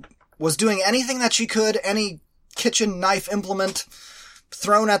 And was doing anything that she could, any kitchen knife implement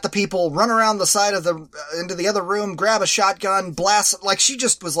thrown at the people, run around the side of into the other room, grab a shotgun, blast, like she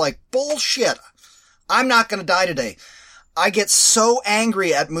just was like, bullshit. I'm not going to die today. I get so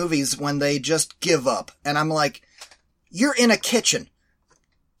angry at movies when they just give up. And I'm like, you're in a kitchen.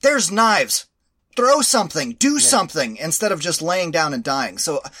 There's knives. Throw something. Do something instead of just laying down and dying.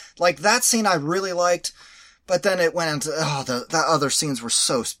 So, like, that scene I really liked, but then it went into, the other scenes were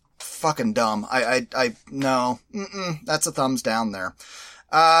so fucking dumb. No. That's a thumbs down there.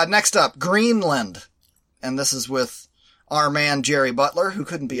 Next up, Greenland. And this is with our man Jerry Butler, who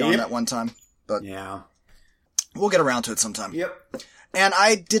couldn't be on that one time. But yeah, we'll get around to it sometime. Yep. And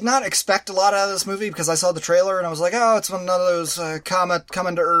I did not expect a lot out of this movie because I saw the trailer and I was like, oh, it's one of those comet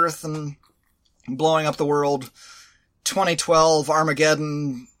coming to Earth and blowing up the world 2012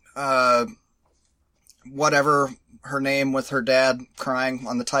 Armageddon, whatever her name with her dad crying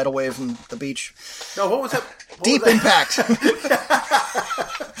on the tidal wave on the beach. No, what was that? Deep Impact.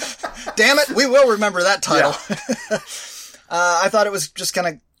 Damn it, we will remember that title. Yeah. I thought it was just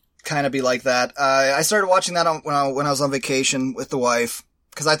gonna kind of be like that. I started watching that when I was on vacation with the wife,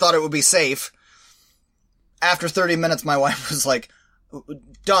 because I thought it would be safe. After 30 minutes, my wife was like,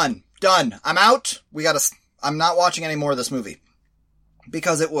 done, I'm out, I'm not watching any more of this movie.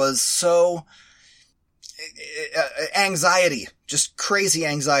 Because it was so, anxiety, just crazy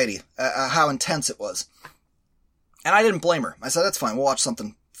anxiety, how intense it was. And I didn't blame her. I said, that's fine, we'll watch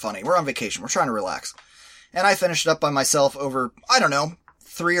something funny. We're on vacation, we're trying to relax. And I finished it up by myself over,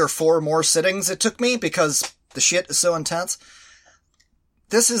 3 or 4 more sittings it took me because the shit is so intense.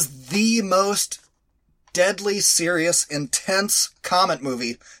 This is the most deadly serious, intense comic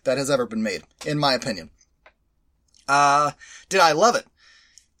movie that has ever been made, in my opinion. Did I love it?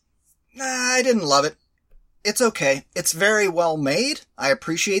 Nah, I didn't love it. It's okay. It's very well made. I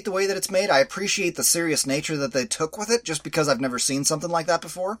appreciate the way that it's made. I appreciate the serious nature that they took with it, just because I've never seen something like that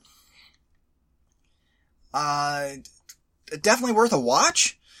before. Definitely worth a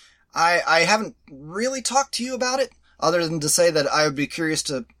watch. I haven't really talked to you about it, other than to say that I would be curious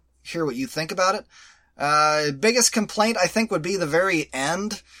to hear what you think about it. Biggest complaint, I think, would be the very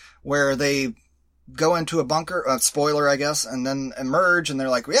end, where they go into a bunker, spoiler, I guess, and then emerge, and they're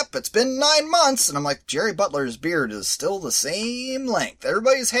like, yep, it's been 9 months, and I'm like, Jerry Butler's beard is still the same length.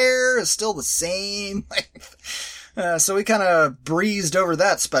 Everybody's hair is still the same length. So we kind of breezed over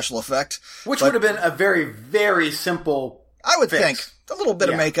that special effect. Which would have been a very, very simple I would fix. think. A little bit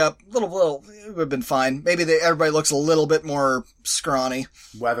of makeup, little, it would have been fine. Maybe everybody looks a little bit more scrawny.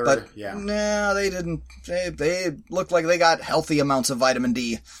 Weathered, but yeah. No, they didn't. They looked like they got healthy amounts of vitamin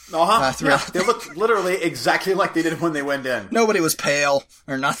D. Yeah, they looked literally exactly like they did when they went in. Nobody was pale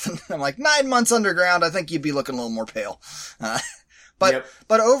or nothing. I'm like, 9 months underground, I think you'd be looking a little more pale. But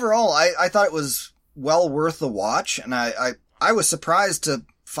overall, I thought it was well worth the watch, and I was surprised to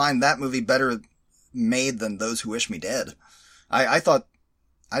find that movie better made than Those Who Wish Me Dead. I thought,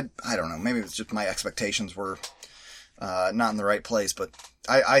 I don't know, maybe it was just my expectations were not in the right place, but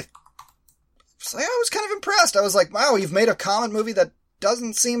I was kind of impressed. I was like, wow, you've made a comic movie that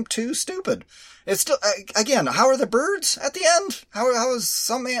doesn't seem too stupid. It's still, again, how are the birds at the end? How is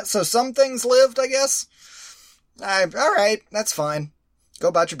some things lived, I guess? Alright, that's fine. Go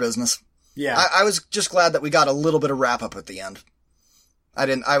about your business. Yeah. I was just glad that we got a little bit of wrap up at the end.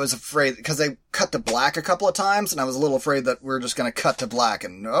 I was afraid, because they cut to black a couple of times, and I was a little afraid that we're just gonna cut to black,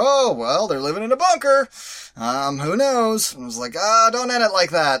 and, oh, well, they're living in a bunker. Who knows? And I was like, don't end it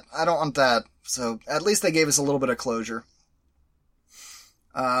like that. I don't want that. So, at least they gave us a little bit of closure.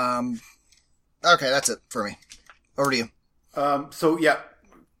 Okay, that's it for me. Over to you. So, yeah,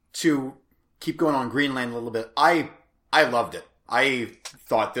 to keep going on Greenland a little bit, I loved it. I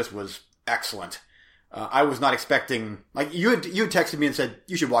thought this was excellent. I was not expecting, like, you had texted me and said,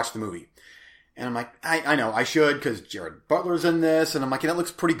 you should watch the movie. And I'm like, I know, I should, because Jared Butler's in this, and I'm like, and it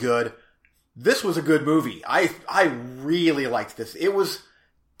looks pretty good. This was a good movie. I really liked this. It was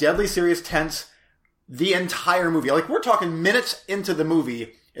deadly serious, tense, the entire movie. Like, we're talking minutes into the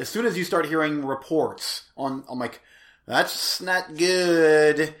movie, as soon as you start hearing reports I'm like, that's not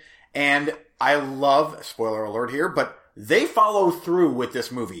good. And I love, spoiler alert here, but they follow through with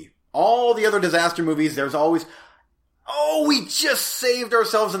this movie. All the other disaster movies, there's always, we just saved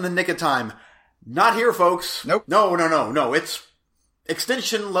ourselves in the nick of time. Not here, folks. Nope. No. It's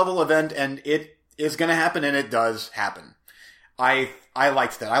extinction level event, and it is going to happen, and it does happen. I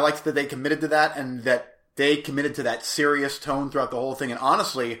liked that. I liked that they committed to that, and that they committed to that serious tone throughout the whole thing. And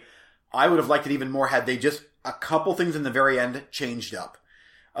honestly, I would have liked it even more had they just, a couple things in the very end changed up.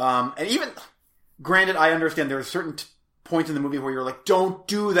 And even, granted, I understand there are certain points in the movie where you're like, don't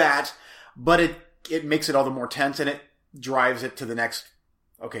do that, but it makes it all the more tense, and it drives it to the next,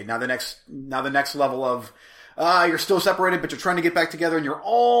 now the next level of, you're still separated, but you're trying to get back together, and you're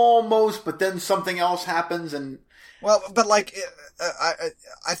almost, but then something else happens, and... Well, but like,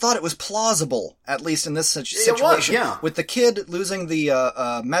 I thought it was plausible, at least in this situation. It was, yeah. With the kid losing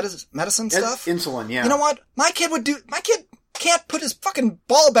the, medicine stuff. Insulin, yeah. You know what? My kid can't put his fucking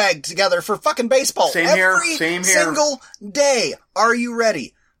ball bag together for fucking baseball. Same Every here. single day. Are you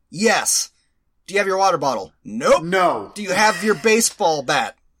ready? Yes. Do you have your water bottle? Nope. No. Do you have your baseball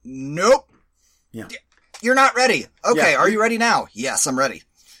bat? Nope. Yeah. You're not ready. Okay, Yeah. Are you ready now? Yes, I'm ready.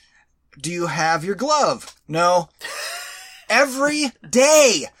 Do you have your glove? No. Every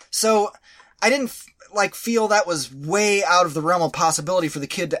day. So, I didn't, like feel that was way out of the realm of possibility for the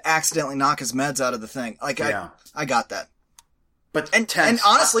kid to accidentally knock his meds out of the thing. Like I got that. But and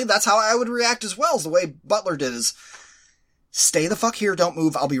honestly, that's how I would react as well, is the way Butler did, is stay the fuck here, don't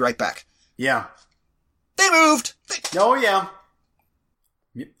move, I'll be right back. Yeah. They moved! Oh, yeah.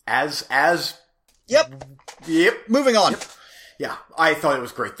 As... Yep. Moving on. Yep. Yeah, I thought it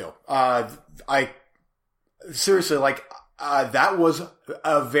was great, though. Seriously, like, that was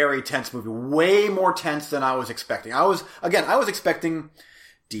a very tense movie. Way more tense than I was expecting. I was expecting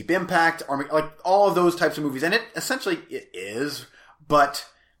Deep Impact, or like all of those types of movies, and it is, but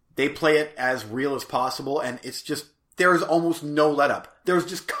they play it as real as possible, and it's just, there's almost no let up. There's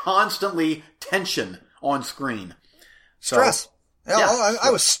just constantly tension on screen. Stress. Yeah,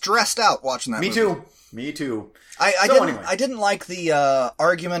 I was stressed out watching that movie. Me too. I didn't like the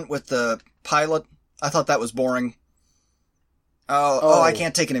argument with the pilot. I thought that was boring. Oh, I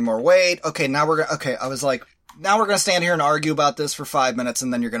can't take any more weight. Okay, I was like, now we're gonna stand here and argue about this for 5 minutes,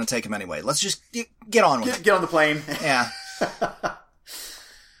 and then you're gonna take him anyway. Let's just get on with it. Get on the plane. Yeah.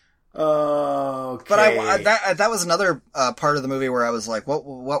 Okay. But that was another part of the movie where I was like,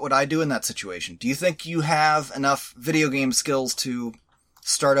 what would I do in that situation? Do you think you have enough video game skills to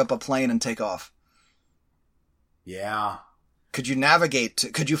start up a plane and take off? Yeah. Could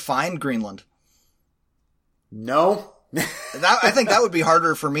you find Greenland? No. I think that would be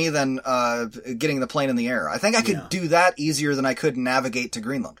harder for me than getting the plane in the air. I think I could do that easier than I could navigate to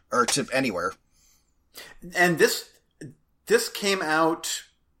Greenland or to anywhere. And this came out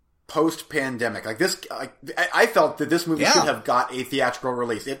post-pandemic. Like this, I felt that this movie should have got a theatrical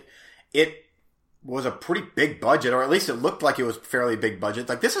release. It was a pretty big budget, or at least it looked like it was fairly big budget.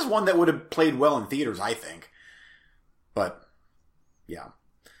 Like this is one that would have played well in theaters, I think. But yeah,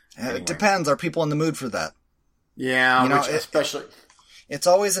 anyway. It depends. Are people in the mood for that? Yeah, especially. It's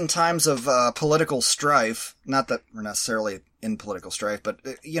always in times of political strife. Not that we're necessarily in political strife, but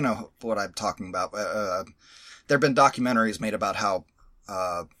you know what I'm talking about. There have been documentaries made about how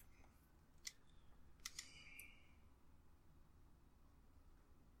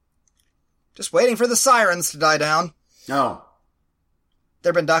just waiting for the sirens to die down. No.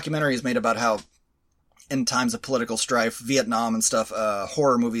 There have been documentaries made about how in times of political strife, Vietnam and stuff,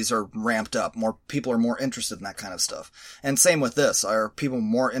 horror movies are ramped up. More people are more interested in that kind of stuff. And same with this. Are people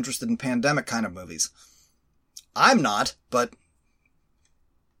more interested in pandemic kind of movies? I'm not, but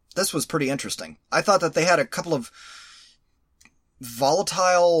this was pretty interesting. I thought that they had a couple of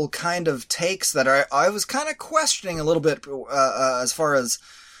volatile kind of takes that I was kind of questioning a little bit as far as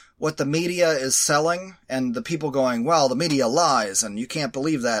what the media is selling, and the people going, well, the media lies, and you can't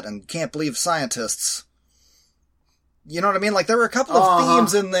believe that, and can't believe scientists. You know what I mean? Like, there were a couple of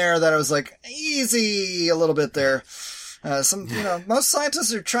themes in there that I was like, easy a little bit there. Most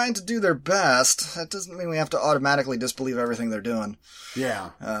scientists are trying to do their best. That doesn't mean we have to automatically disbelieve everything they're doing.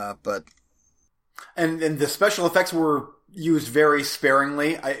 Yeah. But... And the special effects were used very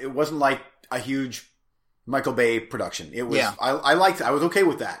sparingly. It wasn't like a huge Michael Bay production. It was, I liked it. I was okay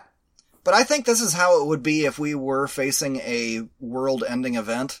with that. But I think this is how it would be if we were facing a world-ending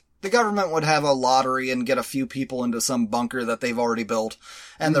event. The government would have a lottery and get a few people into some bunker that they've already built,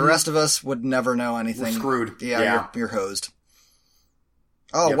 and the rest of us would never know anything. We're screwed. Yeah. You're hosed.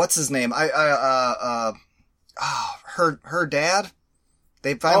 Oh, What's his name? Her dad?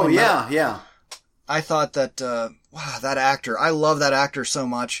 They finally yeah. I thought that, wow, that actor, I love that actor so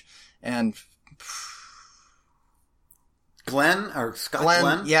much, and... Scott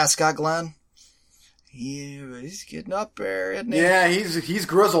Glenn? Yeah, Scott Glenn. He's getting up there, isn't he? Yeah, he's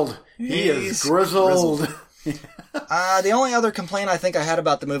grizzled. He is grizzled. The only other complaint I think I had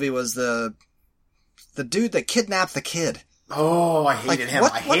about the movie was the dude that kidnapped the kid. Oh, I hated him.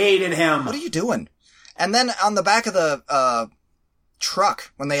 I hated him. What are you doing? And then on the back of the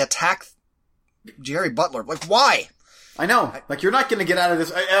truck, when they attack Jerry Butler, like, why? I know. Like, you're not going to get out of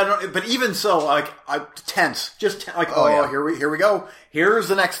this. I don't, but even so, like, I'm tense. Just here we go. Here's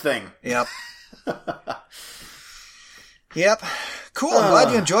the next thing. Yep. Yep. Cool. I'm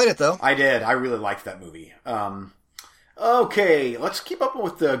glad you enjoyed it, though. I did. I really liked that movie. Okay, let's keep up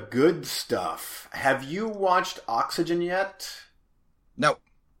with the good stuff. Have you watched Oxygen yet? No.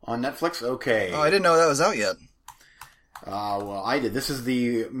 On Netflix? Okay. Oh, I didn't know that was out yet. Well, I did. This is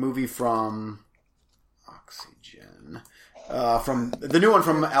the movie from Oxygen. From the new one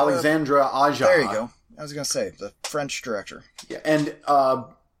from Alexandre Aja. There you go. I was going to say, the French director. Yeah, and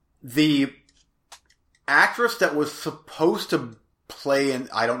the actress that was supposed to play in,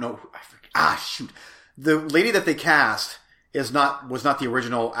 I don't know, the lady that they cast was not the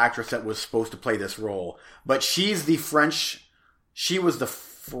original actress that was supposed to play this role, but she was the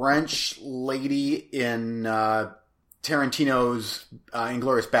French lady in Tarantino's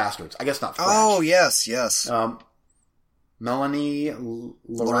Inglourious Bastards. I guess not French. Oh, yes. Melanie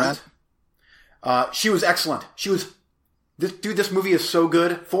Laurent. She was excellent. This movie is so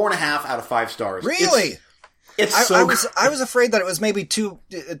good. 4.5 out of 5 stars. Really? It's so good. I was afraid that it was maybe too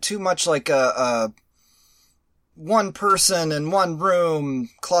much like a one person in one room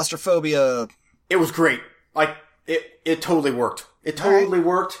claustrophobia. It was great. Like it totally worked. It totally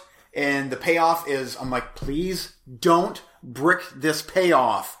worked. And the payoff is, I'm like, please don't brick this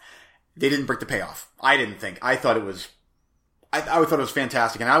payoff. They didn't brick the payoff. I didn't think. I thought it was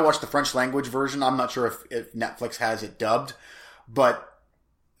fantastic. And I watched the French language version. I'm not sure if Netflix has it dubbed, but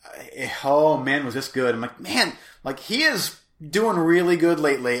oh man, was this good. I'm like, man, like he is doing really good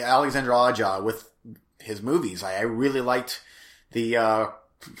lately, Alexandre Aja, with his movies. I really liked the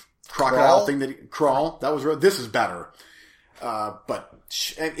crocodile thing Crawl. That was this is better. But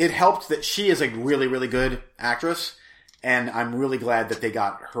it helped that she is a really, really good actress. And I'm really glad that they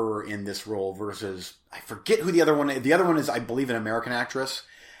got her in this role versus, I forget who the other one is. The other one is, I believe, an American actress.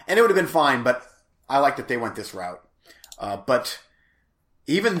 And it would have been fine, but I like that they went this route. But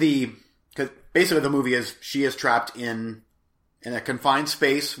even because basically the movie is, she is trapped in a confined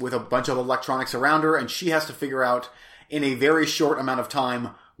space with a bunch of electronics around her, and she has to figure out in a very short amount of time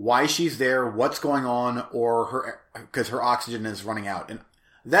why she's there, what's going on, because her oxygen is running out. And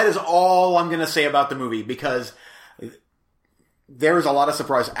that is all I'm going to say about the movie, because there's a lot of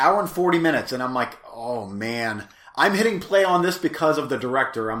surprise. Hour and 40 minutes, and I'm like, oh man. I'm hitting play on this because of the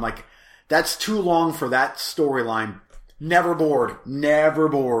director. I'm like, that's too long for that storyline. Never bored. Never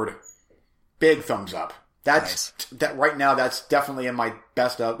bored. Big thumbs up. That right now, that's definitely in my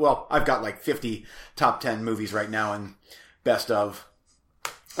best of. Well, I've got like 50 top 10 movies right now in best of.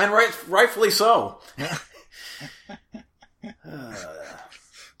 And rightfully so.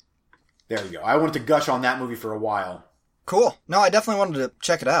 There you go. I wanted to gush on that movie for a while. Cool. No, I definitely wanted to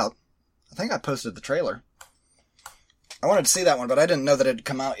check it out. I think I posted the trailer. I wanted to see that one, but I didn't know that it had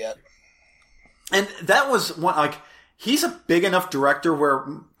come out yet. And that was one, like, he's a big enough director where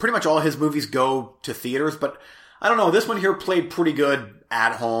pretty much all his movies go to theaters, but I don't know, this one here played pretty good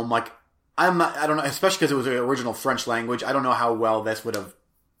at home. Like, I don't know, especially because it was the original French language. I don't know how well this would have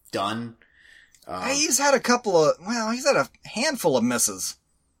done. He's had he's had a handful of misses.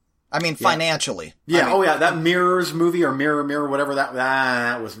 I mean, financially. Yeah, I mean, that Mirrors movie, or Mirror, whatever,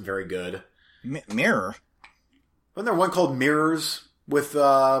 that wasn't very good. Mirror? Wasn't there one called Mirrors with,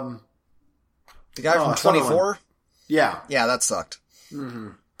 the guy from 24? Yeah. Yeah, that sucked. Mm-hmm.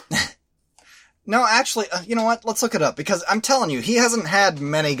 No, actually, you know what? Let's look it up, because I'm telling you, he hasn't had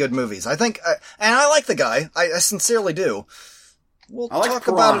many good movies. I think, and I like the guy. I sincerely do. We'll talk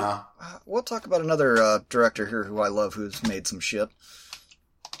about another director here who I love, who's made some shit.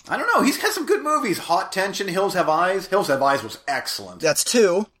 I don't know. He's got some good movies. Hot Tension, Hills Have Eyes. Hills Have Eyes was excellent. That's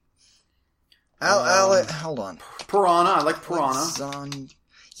 2. Hold on. Piranha. I like Piranha.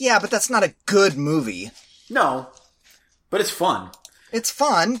 Yeah, but that's not a good movie. No, but it's fun. It's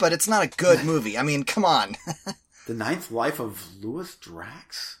fun, but it's not a good movie. I mean, come on. The Ninth Life of Louis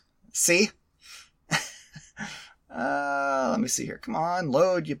Drax? See? Let me see here. Come on,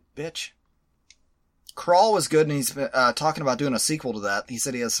 load, you bitch. Crawl was good, and he's talking about doing a sequel to that. He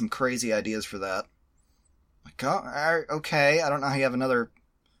said he has some crazy ideas for that. Like, okay, I don't know how you have another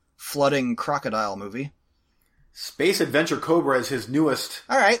flooding crocodile movie. Space Adventure Cobra is his newest.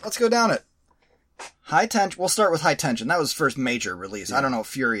 All right, let's go down it. High Tension. We'll start with High Tension. That was his first major release. Yeah. I don't know what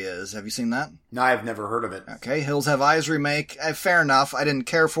Fury is. Have you seen that? No, I've never heard of it. Okay, Hills Have Eyes remake. Fair enough. I didn't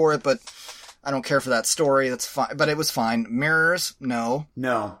care for it, but I don't care for that story. That's fine. But it was fine. Mirrors? No.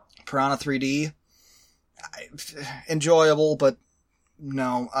 Piranha 3D? Enjoyable, but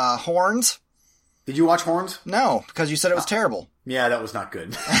no. Horns? Did you watch Horns? No, because you said it was terrible. Yeah, that was not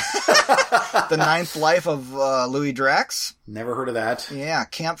good. The Ninth Life of Louis Drax? Never heard of that. Yeah,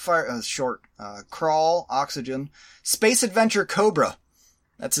 Campfire, short. Crawl, Oxygen. Space Adventure Cobra.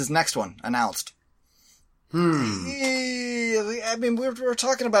 That's his next one, announced. I mean, we're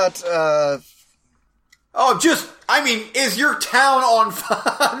talking about... is your town on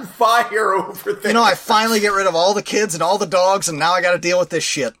fire over there? You know, I finally get rid of all the kids and all the dogs, and now I gotta deal with this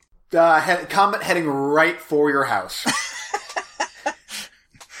shit. Comet heading right for your house.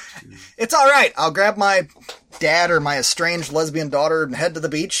 It's alright. I'll grab my dad or my estranged lesbian daughter and head to the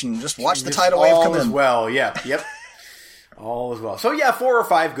beach and just watch the tidal wave come in. All as well, yeah. Yep. All as well. So yeah, 4 or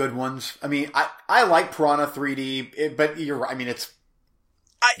 5 good ones. I mean, I like Piranha 3D, but you're right. I mean, it's...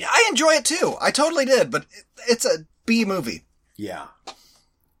 I enjoy it too. I totally did, but it's a B movie. Yeah.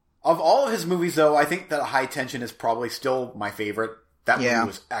 Of all of his movies, though, I think that High Tension is probably still my favorite. That movie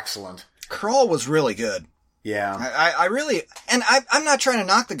was excellent. Krull was really good. Yeah. I really, and I'm not trying to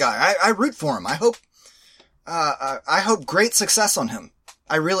knock the guy. I root for him. I hope great success on him.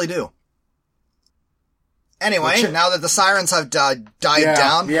 I really do. Anyway, now that the sirens have died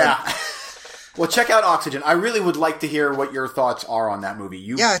down. Yeah. Well, check out Oxygen. I really would like to hear what your thoughts are on that movie.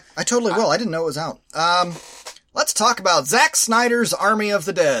 Yeah, I totally will. I didn't know it was out. Let's talk about Zack Snyder's Army of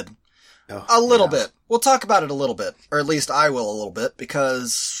the Dead. A little bit. We'll talk about it a little bit. Or at least I will a little bit,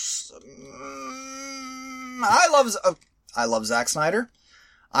 because I love Zack Snyder.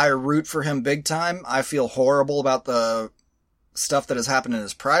 I root for him big time. I feel horrible about the stuff that has happened in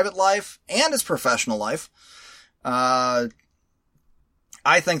his private life and his professional life.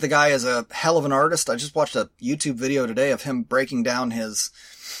 I think the guy is a hell of an artist. I just watched a YouTube video today of him breaking down his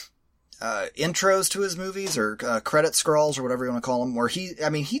intros to his movies, or credit scrolls, or whatever you want to call them, where he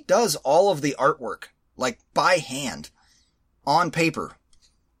does all of the artwork, like, by hand, on paper.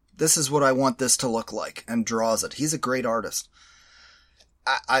 This is what I want this to look like, and draws it. He's a great artist.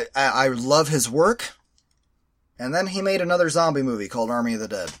 I love his work. And then he made another zombie movie called Army of the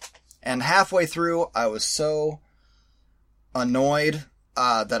Dead. And halfway through, I was so annoyed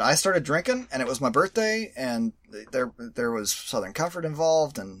that I started drinking, and it was my birthday, and there was Southern Comfort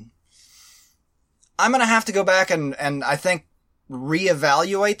involved, and I'm gonna have to go back and I think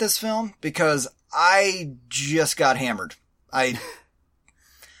reevaluate this film, because I just got hammered.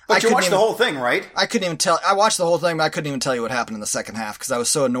 But you watched the whole thing, right? I couldn't even tell. I watched the whole thing, but I couldn't even tell you what happened in the second half, because I was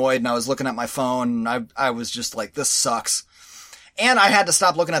so annoyed, and I was looking at my phone, and I was just like, this sucks. And I had to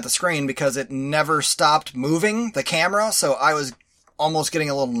stop looking at the screen because it never stopped moving, the camera, so I was almost getting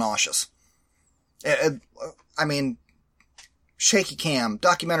a little nauseous. Shaky cam,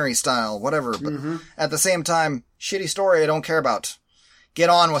 documentary style, whatever, but at the same time, shitty story I don't care about. Get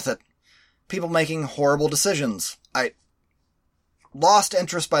on with it. People making horrible decisions. I lost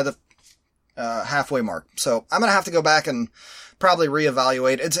interest by the halfway mark, so I'm gonna have to go back and probably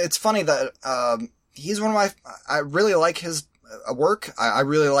reevaluate. It's funny that he's one of my... I really like his work. I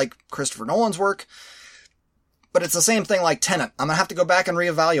really like Christopher Nolan's work. But it's the same thing like Tenet. I'm gonna have to go back and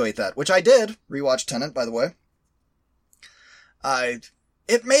reevaluate that, which I did. Rewatch Tenet, by the way.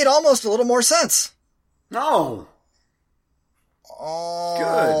 It made almost a little more sense. No.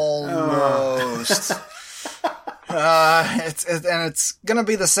 Almost. It's gonna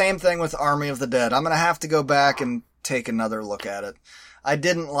be the same thing with Army of the Dead. I'm gonna have to go back and take another look at it. I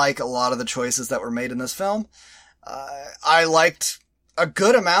didn't like a lot of the choices that were made in this film. I liked a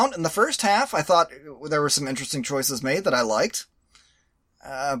good amount in the first half. I thought there were some interesting choices made that I liked.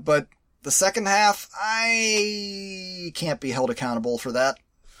 But the second half, I can't be held accountable for that.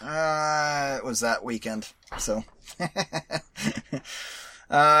 It was that weekend, so.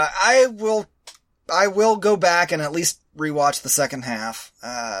 I will go back and at least rewatch the second half.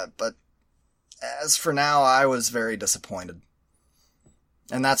 But as for now, I was very disappointed.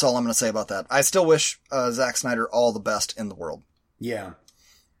 And that's all I'm going to say about that. I still wish Zack Snyder all the best in the world. Yeah.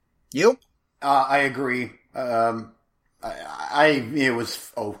 You? I agree. It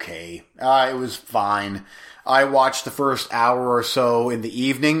was okay. It was fine. I watched the first hour or so in the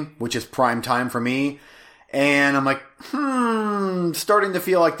evening, which is prime time for me. And I'm like, starting to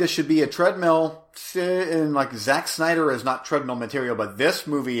feel like this should be a treadmill. And like, Zack Snyder is not treadmill material, but this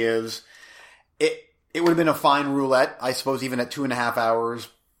movie is. It would have been a fine roulette, I suppose, even at 2.5 hours.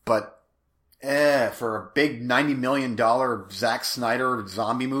 But, for a big $90 million Zack Snyder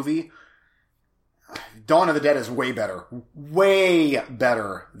zombie movie, Dawn of the Dead is way better. Way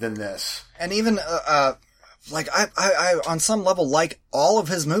better than this. And even, I on some level like all of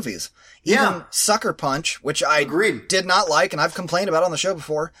his movies. Even Sucker Punch, which I did not like, and I've complained about on the show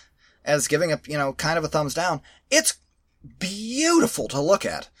before, as giving a, kind of a thumbs down. It's beautiful to look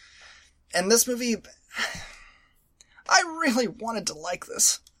at. And this movie, I really wanted to like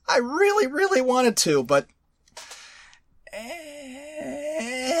this. I really, really wanted to, but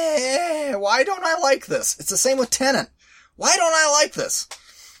why don't I like this? It's the same with Tenet. Why don't I like this?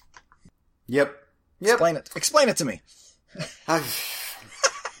 Yep. Explain it to me.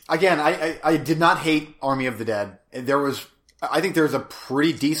 Again, I did not hate Army of the Dead. I think there's a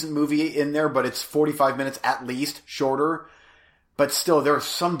pretty decent movie in there, but it's 45 minutes at least shorter. But still, there are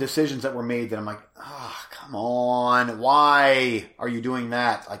some decisions that were made that I'm like, come on. Why are you doing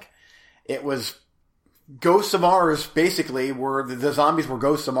that? Like, it was Ghosts of Mars, basically, where the zombies were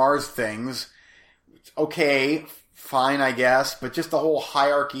Ghosts of Mars things. Okay, fine, I guess. But just the whole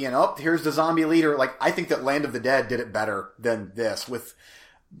hierarchy and, here's the zombie leader. Like, I think that Land of the Dead did it better than this. With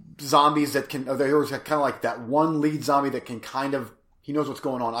zombies that can, there was kind of like that one lead zombie that can kind of, he knows what's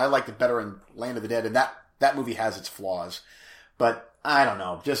going on. I liked it better in Land of the Dead. And that movie has its flaws. But I don't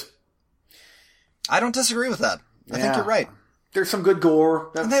know. Just I don't disagree with that. I think you're right. There's some good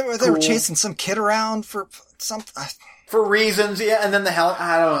gore. And they were chasing some kid around for some for reasons, yeah. And then then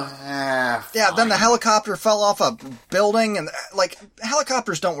the helicopter fell off a building, and like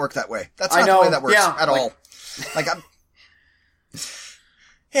helicopters don't work that way. That's not the way that works at all. Like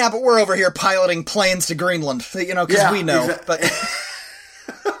yeah, but we're over here piloting planes to Greenland, because we know. But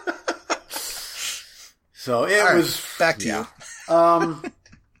so it was back to you.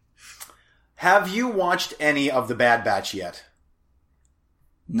 Have you watched any of The Bad Batch yet?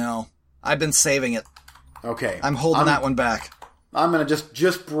 No, I've been saving it. Okay, I'm holding that one back. I'm gonna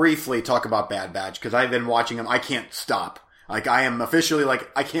just briefly talk about Bad Batch because I've been watching them. I can't stop. Like I am officially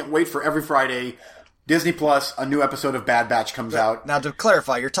I can't wait for every Friday. Disney Plus, a new episode of Bad Batch comes out. Now, to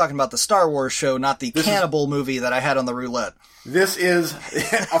clarify, you're talking about the Star Wars show, not the cannibal movie that I had on the roulette. This is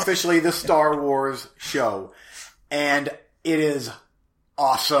officially the Star Wars show, and it is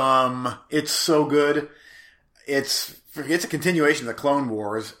awesome. It's so good. It's a continuation of the Clone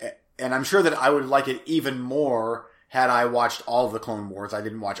Wars, and I'm sure that I would like it even more had I watched all of the Clone Wars. I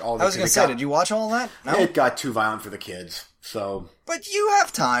didn't watch all of it. I was going to say, did you watch all of that? No? It got too violent for the kids, so... But you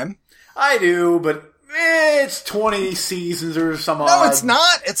have time. I do, but it's 20 seasons or some odd. No, it's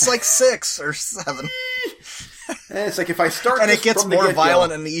not. It's like 6 or 7. It's like if I start and it gets more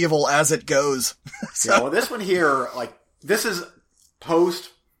violent and evil as it goes. So. Yeah, well, this one here, this is post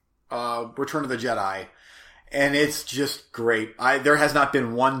Return of the Jedi, and it's just great. There has not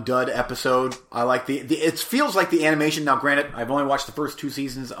been one dud episode. I like it feels like the animation. Now, granted, I've only watched the first 2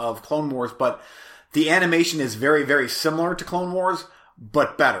 seasons of Clone Wars, but the animation is very, very similar to Clone Wars,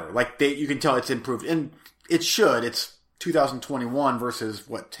 but better. You can tell it's improved, and it should. It's 2021 versus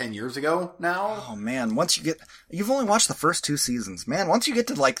 10 years ago now. Oh man, you've only watched the first 2 seasons, man. Once you get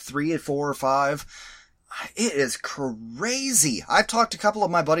to 3 or 4 or 5, it is crazy. I've talked to a couple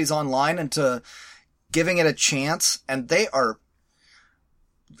of my buddies online into giving it a chance, and they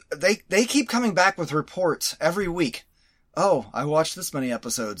keep coming back with reports every week. Oh, I watched this many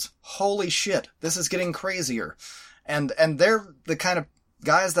episodes. Holy shit, this is getting crazier. And they're the kind of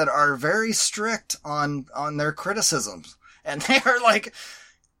guys that are very strict on their criticisms. And they are like,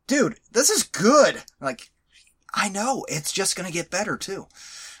 dude, this is good. I know, it's just gonna get better too.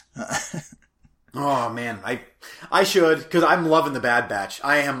 Oh man, I should, because I'm loving the Bad Batch.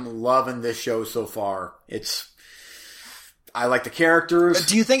 I am loving this show so far. I like the characters.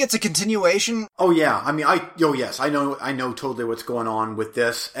 Do you think it's a continuation? Oh yeah, I mean, yes, I know totally what's going on with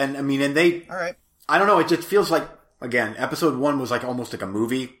this, and I mean, and they. All right. I don't know. It just feels like, again, episode 1 was almost like a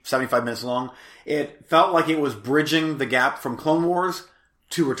movie, 75 minutes long. It felt like it was bridging the gap from Clone Wars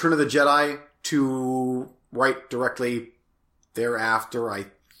to Return of the Jedi to right directly thereafter, I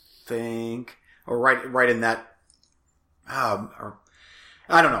think. Or right in that, or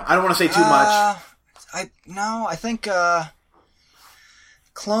I don't know. I don't want to say too much. I think,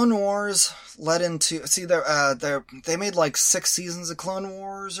 Clone Wars led into, they made 6 seasons of Clone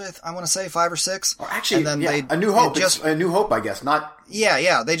Wars, I want to say 5 or 6. Or actually, and then A New Hope. A New Hope, I guess, not.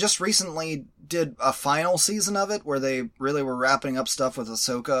 Yeah. They just recently did a final season of it where they really were wrapping up stuff with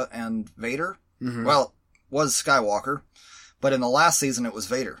Ahsoka and Vader. Mm-hmm. Well, it was Skywalker, but in the last season it was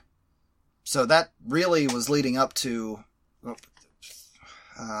Vader. So that really was leading up to,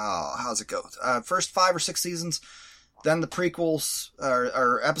 how's it go? First 5 or 6 seasons, then the prequels,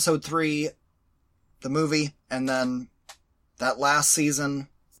 or episode 3, the movie, and then that last season.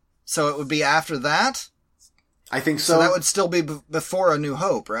 So it would be after that? I think so. So that would still be before A New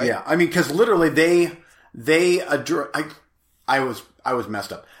Hope, right? Yeah, I mean, because literally they I was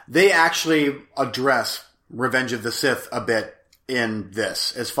messed up. They actually address Revenge of the Sith a bit in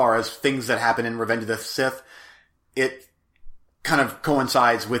this, as far as things that happen in Revenge of the Sith. It kind of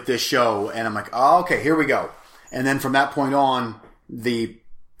coincides with this show, and I'm like, oh, okay, here we go. And then from that point on, the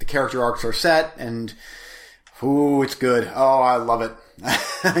character arcs are set, and ooh, it's good. Oh, I love it.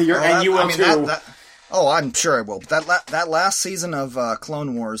 You will too. I'm sure I will. But that last season of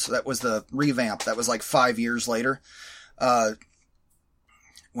Clone Wars, that was the revamp. That was 5 years later,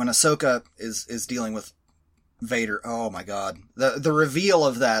 when Ahsoka is dealing with Vader. Oh my god, the reveal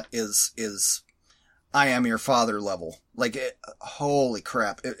of that is I am your father level. Holy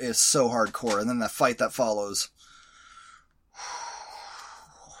crap, it is so hardcore. And then the fight that follows.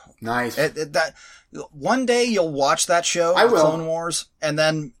 Nice. That one day you'll watch that show, I will. Clone Wars, and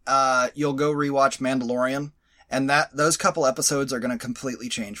then you'll go rewatch Mandalorian, and those couple episodes are going to completely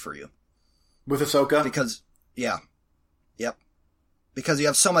change for you. With Ahsoka? Because you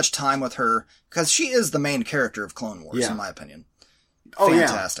have so much time with her, because she is the main character of Clone Wars, in my opinion. Oh,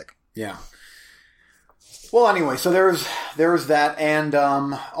 fantastic. Yeah. Well, anyway, so there's that, and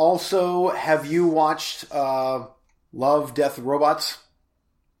also, have you watched Love, Death, Robots?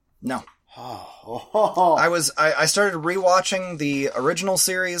 No. Oh. I started rewatching the original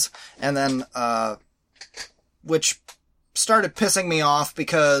series, and then which started pissing me off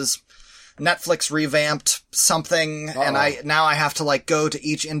because Netflix revamped something, and now I have to like go to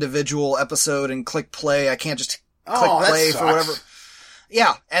each individual episode and click play. I can't just click play for whatever.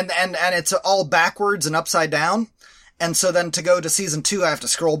 Yeah, and it's all backwards and upside down. And so then to go to season 2, I have to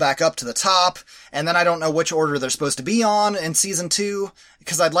scroll back up to the top, and then I don't know which order they're supposed to be on in season 2,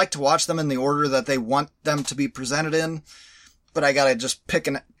 because I'd like to watch them in the order that they want them to be presented in, but I gotta just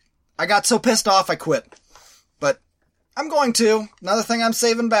I got so pissed off I quit. But I'm going to. Another thing I'm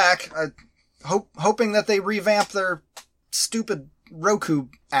saving back. Hoping that they revamp their stupid Roku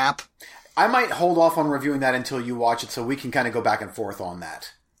app. I might hold off on reviewing that until you watch it so we can kind of go back and forth on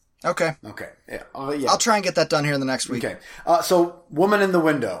that. Okay. Okay. Yeah. I'll try and get that done here in the next week. Okay. So, Woman in the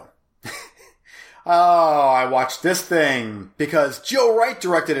Window. Oh, I watched this thing because Joe Wright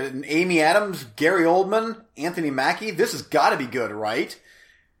directed it, and Amy Adams, Gary Oldman, Anthony Mackie. This has got to be good, right?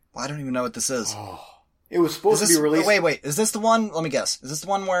 Well, I don't even know what this is. Oh, it was supposed to be released. Wait. Is this the one? Let me guess. Is this the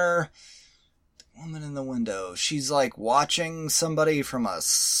one where the woman in the window, she's like watching somebody from a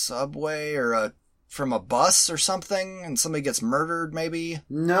subway or from a bus or something, and somebody gets murdered, maybe?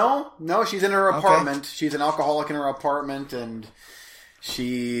 No, she's in her apartment. Okay. She's an alcoholic in her apartment, and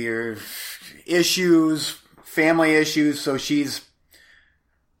she family issues, so she's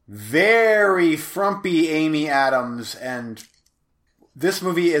very frumpy Amy Adams, and this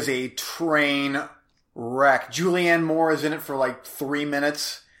movie is a train wreck. Julianne Moore is in it for like 3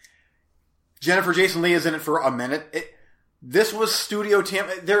 minutes. Jennifer Jason Leigh is in it for a minute. This was Studio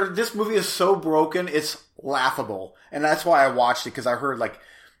this movie is so broken, it's laughable. And that's why I watched it, because I heard, like,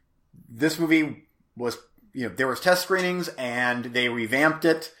 this movie was, there was test screenings, and they revamped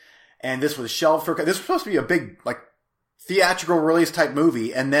it, and this was shelved for, this was supposed to be a big, like, theatrical release type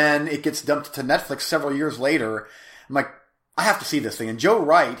movie, and then it gets dumped to Netflix several years later. I'm like, I have to see this thing. And Joe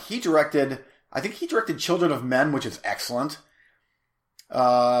Wright, I think he directed Children of Men, which is excellent.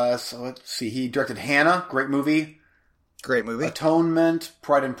 So let's see, he directed Hannah, great movie. Great movie. Atonement,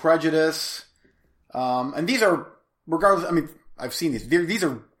 Pride and Prejudice. And these are, regardless, I mean, I've seen these. These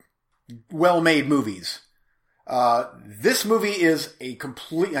are well-made movies. This movie is he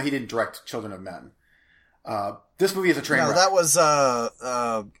didn't direct Children of Men. This movie is a train wreck. That was,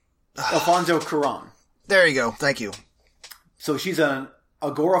 Alfonso Cuarón. There you go. Thank you. So she's an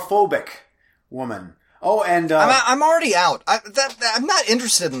agoraphobic woman. Oh, and I'm already out. I'm not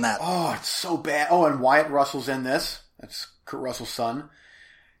interested in that. Oh, it's so bad. Oh, and Wyatt Russell's in this. That's Kurt Russell's son.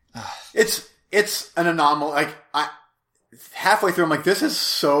 It's an anomaly. Like, halfway through, I'm like, this is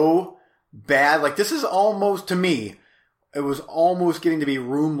so bad. Like, this is almost, to me, it was almost getting to be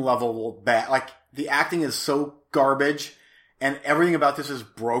room level bad. Like, the acting is so garbage, and everything about this is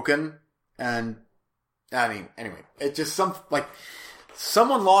broken. And I mean, anyway, it's just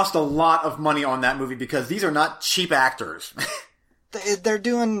someone lost a lot of money on that movie, because these are not cheap actors. They're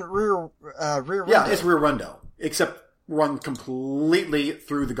doing Rear Window. Yeah, it's Rear Window, except run completely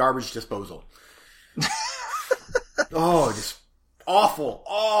through the garbage disposal. Oh, just awful.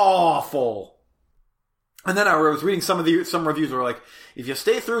 And then I was reading some reviews were like, if you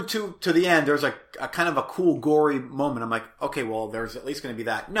stay through to the end, there's like a kind of a cool, gory moment. I'm like, okay, well, there's at least going to be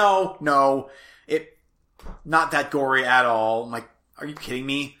that. No, not that gory at all. I'm like, are you kidding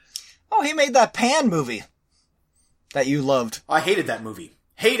me? Oh, he made that Pan movie that you loved. I hated that movie.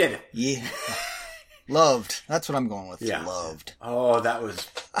 Hated. Yeah. Loved. That's what I'm going with. Yeah. Loved. Oh, that was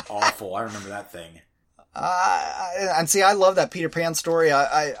awful. I remember that thing. And see, I love that Peter Pan story.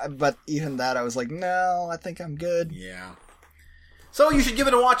 But even that, I was like, no, I think I'm good. Yeah. So you should give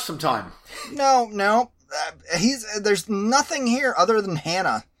it a watch sometime. No. There's nothing here other than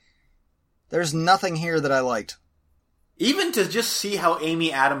Hannah. There's nothing here that I liked. Even to just see how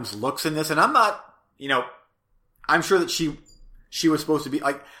Amy Adams looks in this, and I'm not, I'm sure that she was supposed to be,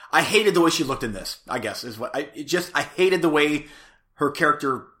 like, I hated the way she looked in this, I guess, is what, I hated the way her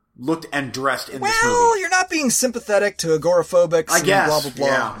character looked and dressed in this movie. Well, you're not being sympathetic to agoraphobics I guess, blah, blah, blah.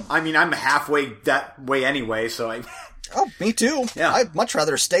 Yeah. I mean, I'm halfway that way anyway, so Oh, me too. Yeah. I'd much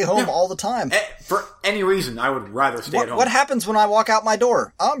rather stay home all the time. For any reason, I would rather stay at home. What happens when I walk out my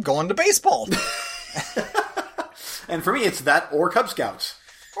door? I'm going to baseball. And for me, it's that or Cub Scouts.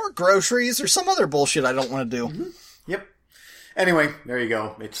 Or groceries or some other bullshit I don't want to do. Mm-hmm. Yep. Anyway, there you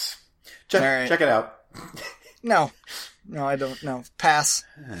go. Check it out. No, I don't. No, pass.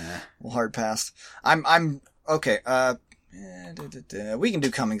 Well, hard pass. I'm okay. We can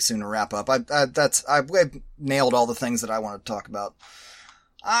do coming soon to wrap up. I've nailed all the things that I want to talk about.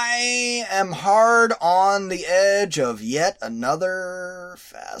 I am hard on the edge of yet another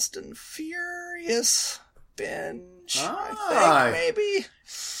Fast and Furious binge. I think, maybe.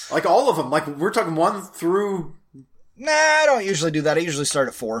 Like all of them. Like, we're talking 1 through... Nah, I don't usually do that. I usually start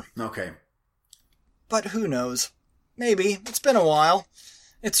at 4. Okay. But who knows? Maybe. It's been a while.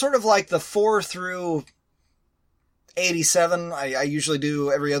 It's sort of like the 4 through 87. I usually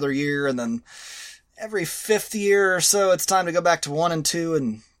do every other year, and then every 5th year or so, it's time to go back to 1 and 2,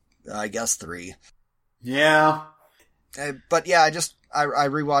 and I guess 3. Yeah. But yeah, I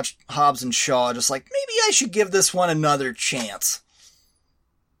rewatched Hobbs and Shaw, just like, maybe I should give this one another chance.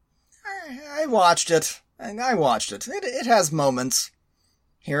 I watched it. It has moments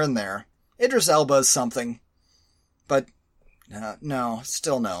here and there. Idris Elba's something. But, no,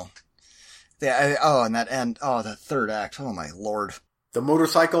 still no. And that end. Oh, the third act. Oh, my lord. The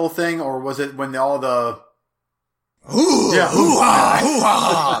motorcycle thing, or was it when all the... Ooh, yeah, hoo-ha,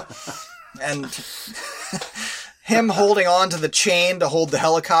 hoo-ha. And him holding on to the chain to hold the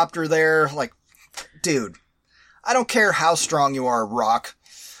helicopter there. Like, dude, I don't care how strong you are, Rock.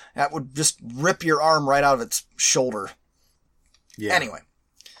 That would just rip your arm right out of its shoulder. Yeah. Anyway.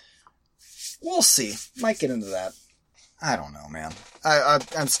 We'll see. Might get into that. I don't know, man.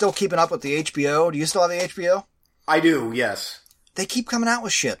 I'm still keeping up with the HBO. Do you still have the HBO? I do, yes. They keep coming out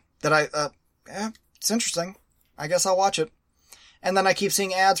with shit that it's interesting. I guess I'll watch it. And then I keep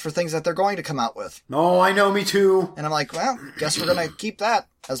seeing ads for things that they're going to come out with. Oh, I know, me too. And I'm like, well, guess we're going to keep that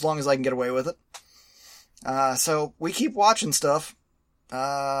as long as I can get away with it. So we keep watching stuff.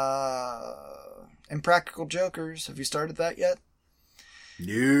 Impractical Jokers. Have you started that yet?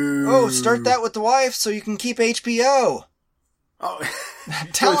 No. Oh, start that with the wife so you can keep HBO. Oh, I'm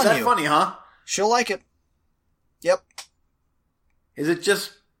telling you. Is that funny, huh? She'll like it. Yep. Is it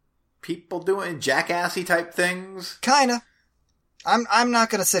just people doing jackassy type things? Kinda. I'm not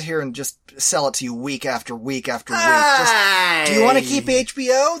gonna sit here and just sell it to you week after week after week. Just, do you want to keep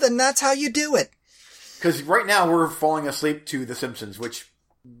HBO? Then that's how you do it. Because right now we're falling asleep to The Simpsons, which...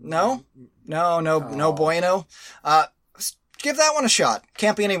 No bueno. Give that one a shot.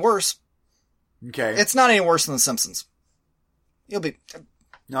 Can't be any worse. Okay. It's not any worse than The Simpsons. You'll be...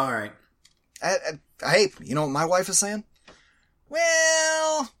 All right. Hey, you know what my wife is saying?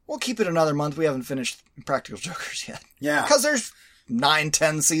 Well, we'll keep it another month. We haven't finished Practical Jokers yet. Yeah. Because there's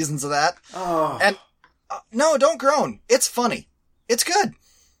 9-10 seasons of that. Oh. And, no, don't groan. It's funny. It's good.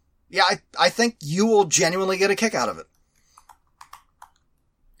 Yeah, I think you will genuinely get a kick out of it.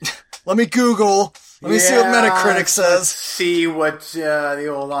 Let me Google. Let me see what Metacritic says. Let's see what the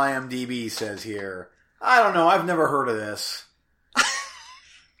old IMDb says here. I don't know. I've never heard of this.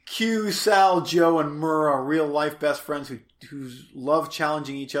 Q, Sal, Joe, and Murr are real-life best friends who love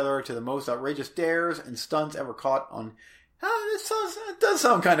challenging each other to the most outrageous dares and stunts ever caught on... it does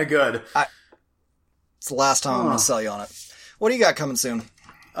sound kind of good. It's the last time I'm going to sell you on it. What do you got coming soon?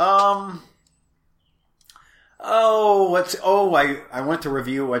 I went to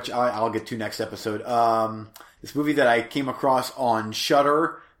review, which I'll get to next episode. This movie that I came across on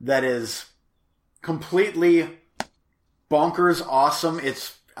Shudder that is completely bonkers awesome.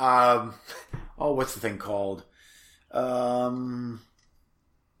 It's, what's the thing called? I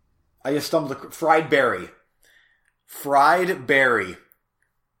just stumbled. Fried Berry. Fried Berry.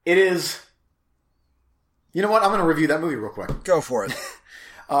 It is... You know what? I'm going to review that movie real quick. Go for it.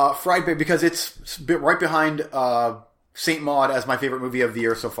 Fried Berry, because it's right behind Saint Maud as my favorite movie of the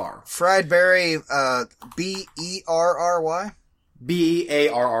year so far. Fried Berry, Berry?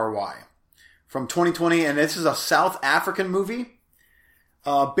 Bearry. From 2020, and this is a South African movie.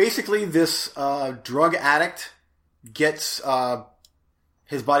 Basically, this drug addict gets...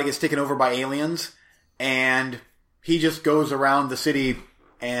 his body gets taken over by aliens, and he just goes around the city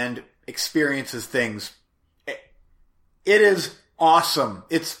and experiences things. It is awesome.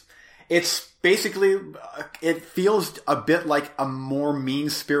 It's basically, it feels a bit like a more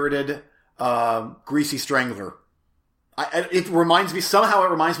mean-spirited Greasy Strangler. It reminds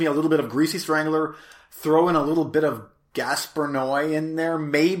me a little bit of Greasy Strangler. Throw in a little bit of Gaspar Noé in there,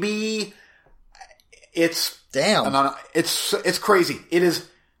 maybe. It's crazy. It is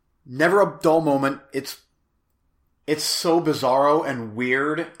never a dull moment. It's so bizarro and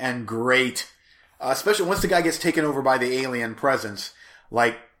weird and great. Especially once the guy gets taken over by the alien presence,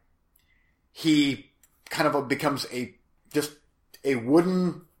 like, he kind of becomes just a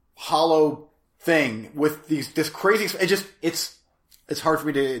wooden, hollow thing with this crazy, it's it's hard for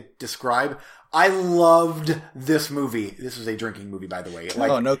me to describe. I loved this movie. This is a drinking movie, by the way.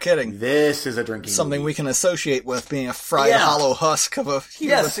 Oh, no kidding. This is a drinking Something movie. we can associate with being a fried hollow husk of a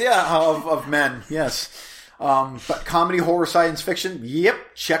human. Yes, of men, yes. But comedy, horror, science fiction, yep,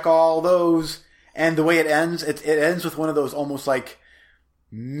 check all those. And the way it ends, it ends with one of those almost like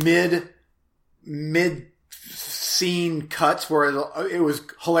mid scene cuts where it was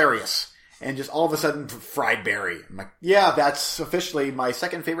hilarious. And just all of a sudden, fried berry. I'm like, yeah, that's officially my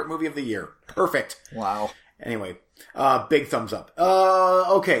second favorite movie of the year. Perfect. Wow. Anyway, big thumbs up.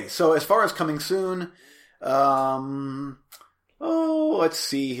 Okay, so as far as coming soon, let's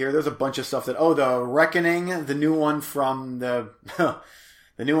see here. There's a bunch of stuff that, The Reckoning, the new one from the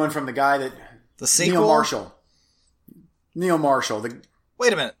guy that... The sequel? Neil Marshall.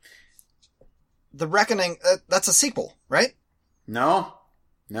 Wait a minute. The Reckoning, that's a sequel, right? No,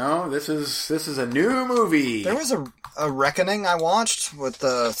 this is a new movie. There was a Reckoning I watched with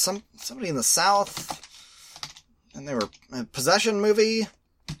somebody in the South, and they were a possession movie.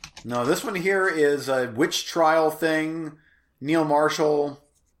 No, this one here is a witch trial thing. Neil Marshall,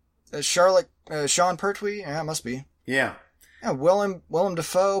 Sean Pertwee. Yeah, it must be. Yeah. Willem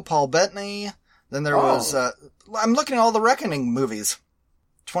Dafoe, Paul Bettany. Then there was. I'm looking at all the Reckoning movies.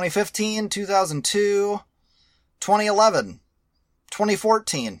 2015, 2002, 2011.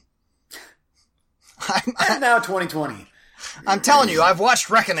 2014. And now 2020. I'm telling you, I've watched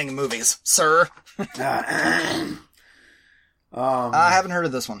Reckoning movies, sir. I haven't heard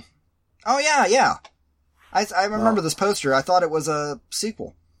of this one. Oh, yeah. I remember this poster. I thought it was a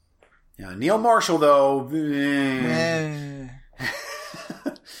sequel. Yeah, Neil Marshall, though.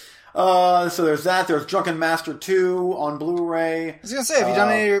 So there's that. There's Drunken Master 2 on Blu-ray. I was going to say, have you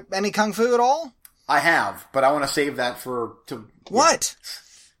done any Kung Fu at all? I have, but I want to save that for the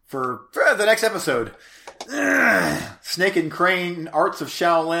next episode. Snake and Crane, Arts of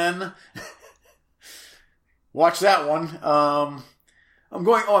Shaolin. Watch that one. I'm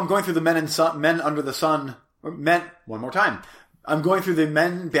going through the Men Under the Sun. One more time. I'm going through the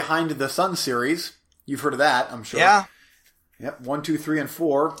Men Behind the Sun series. You've heard of that, I'm sure. Yeah. Yep, 1, 2, 3, and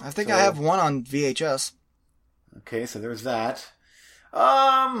 4. I think I have one on VHS. Okay, so there's that.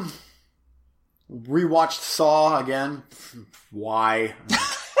 Rewatched Saw again. Why?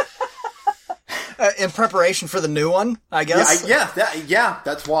 In preparation for the new one, I guess. Yeah,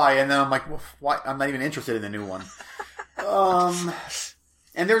 that's why. And then I'm like, well, why? I'm not even interested in the new one.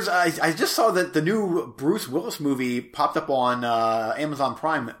 And there's, I just saw that the new Bruce Willis movie popped up on Amazon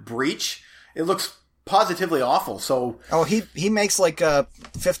Prime, Breach. It looks positively awful. So, he makes like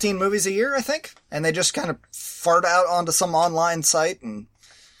 15 movies a year, I think, and they just kind of fart out onto some online site and.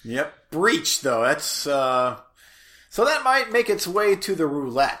 Yep, Breach though. That's so that might make its way to the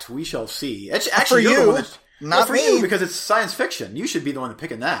roulette. We shall see. Actually, for you're you, the one not for me, you, because it's science fiction. You should be the one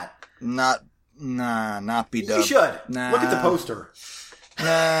picking that. Not B-Dub. You should. Nah. Look at the poster.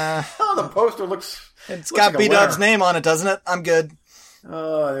 Nah. Oh, the poster looks. It's got like B-Dub's name on it, doesn't it? I'm good.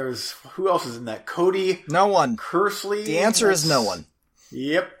 Who else is in that? Cody. No one. Kersley. The answer is no one.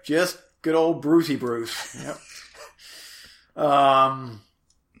 Yep, just good old Brucey Bruce. Yep.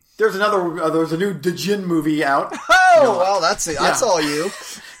 There's a new Djinn movie out. Oh, well, that's it. That's all you.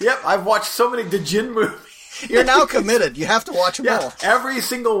 Yep, I've watched so many Djinn movies. You're now committed. You have to watch them all. Every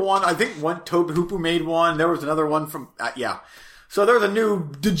single one. I think Tobe Hooper made one. There was another one from, So there's a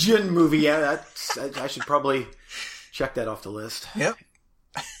new Djinn movie. Yeah, I should probably check that off the list. Yep.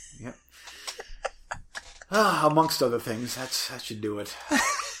 Amongst other things, that should do it.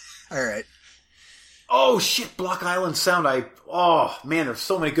 All right. Oh shit, Block Island Sound. Man, there's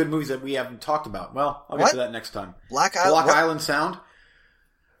so many good movies that we haven't talked about. Well, I'll get to that next time. Block Island Sound.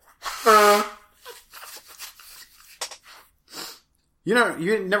 You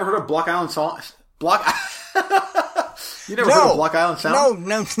never heard of Block Island Song? You never heard of Block Island Sound?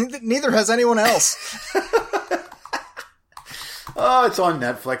 No, neither has anyone else. It's on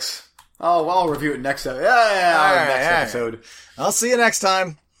Netflix. Oh, I'll review it next episode. Episode. I'll see you next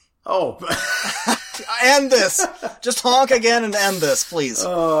time. Oh. End this. Just honk again and end this, please.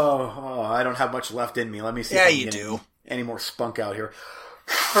 Oh, I don't have much left in me. Let me see if I can get any more spunk out here.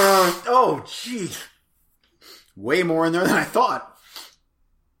 Oh, gee. Way more in there than I thought.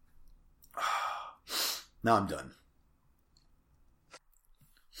 Now I'm done.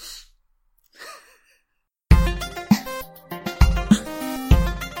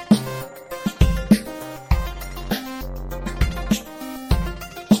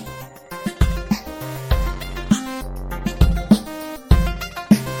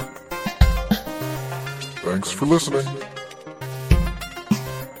 Thanks for listening.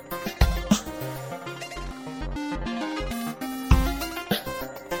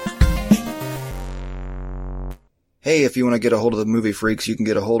 Hey, if you want to get a hold of the Movie Freaks, you can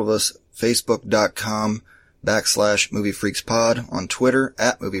get a hold of us, facebook.com/MovieFreaksPod, on Twitter,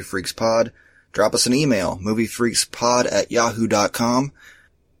 @MovieFreaksPod. Drop us an email, moviefreakspod@yahoo.com.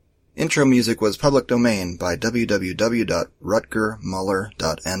 Intro music was public domain by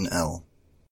www.rutgermuller.nl.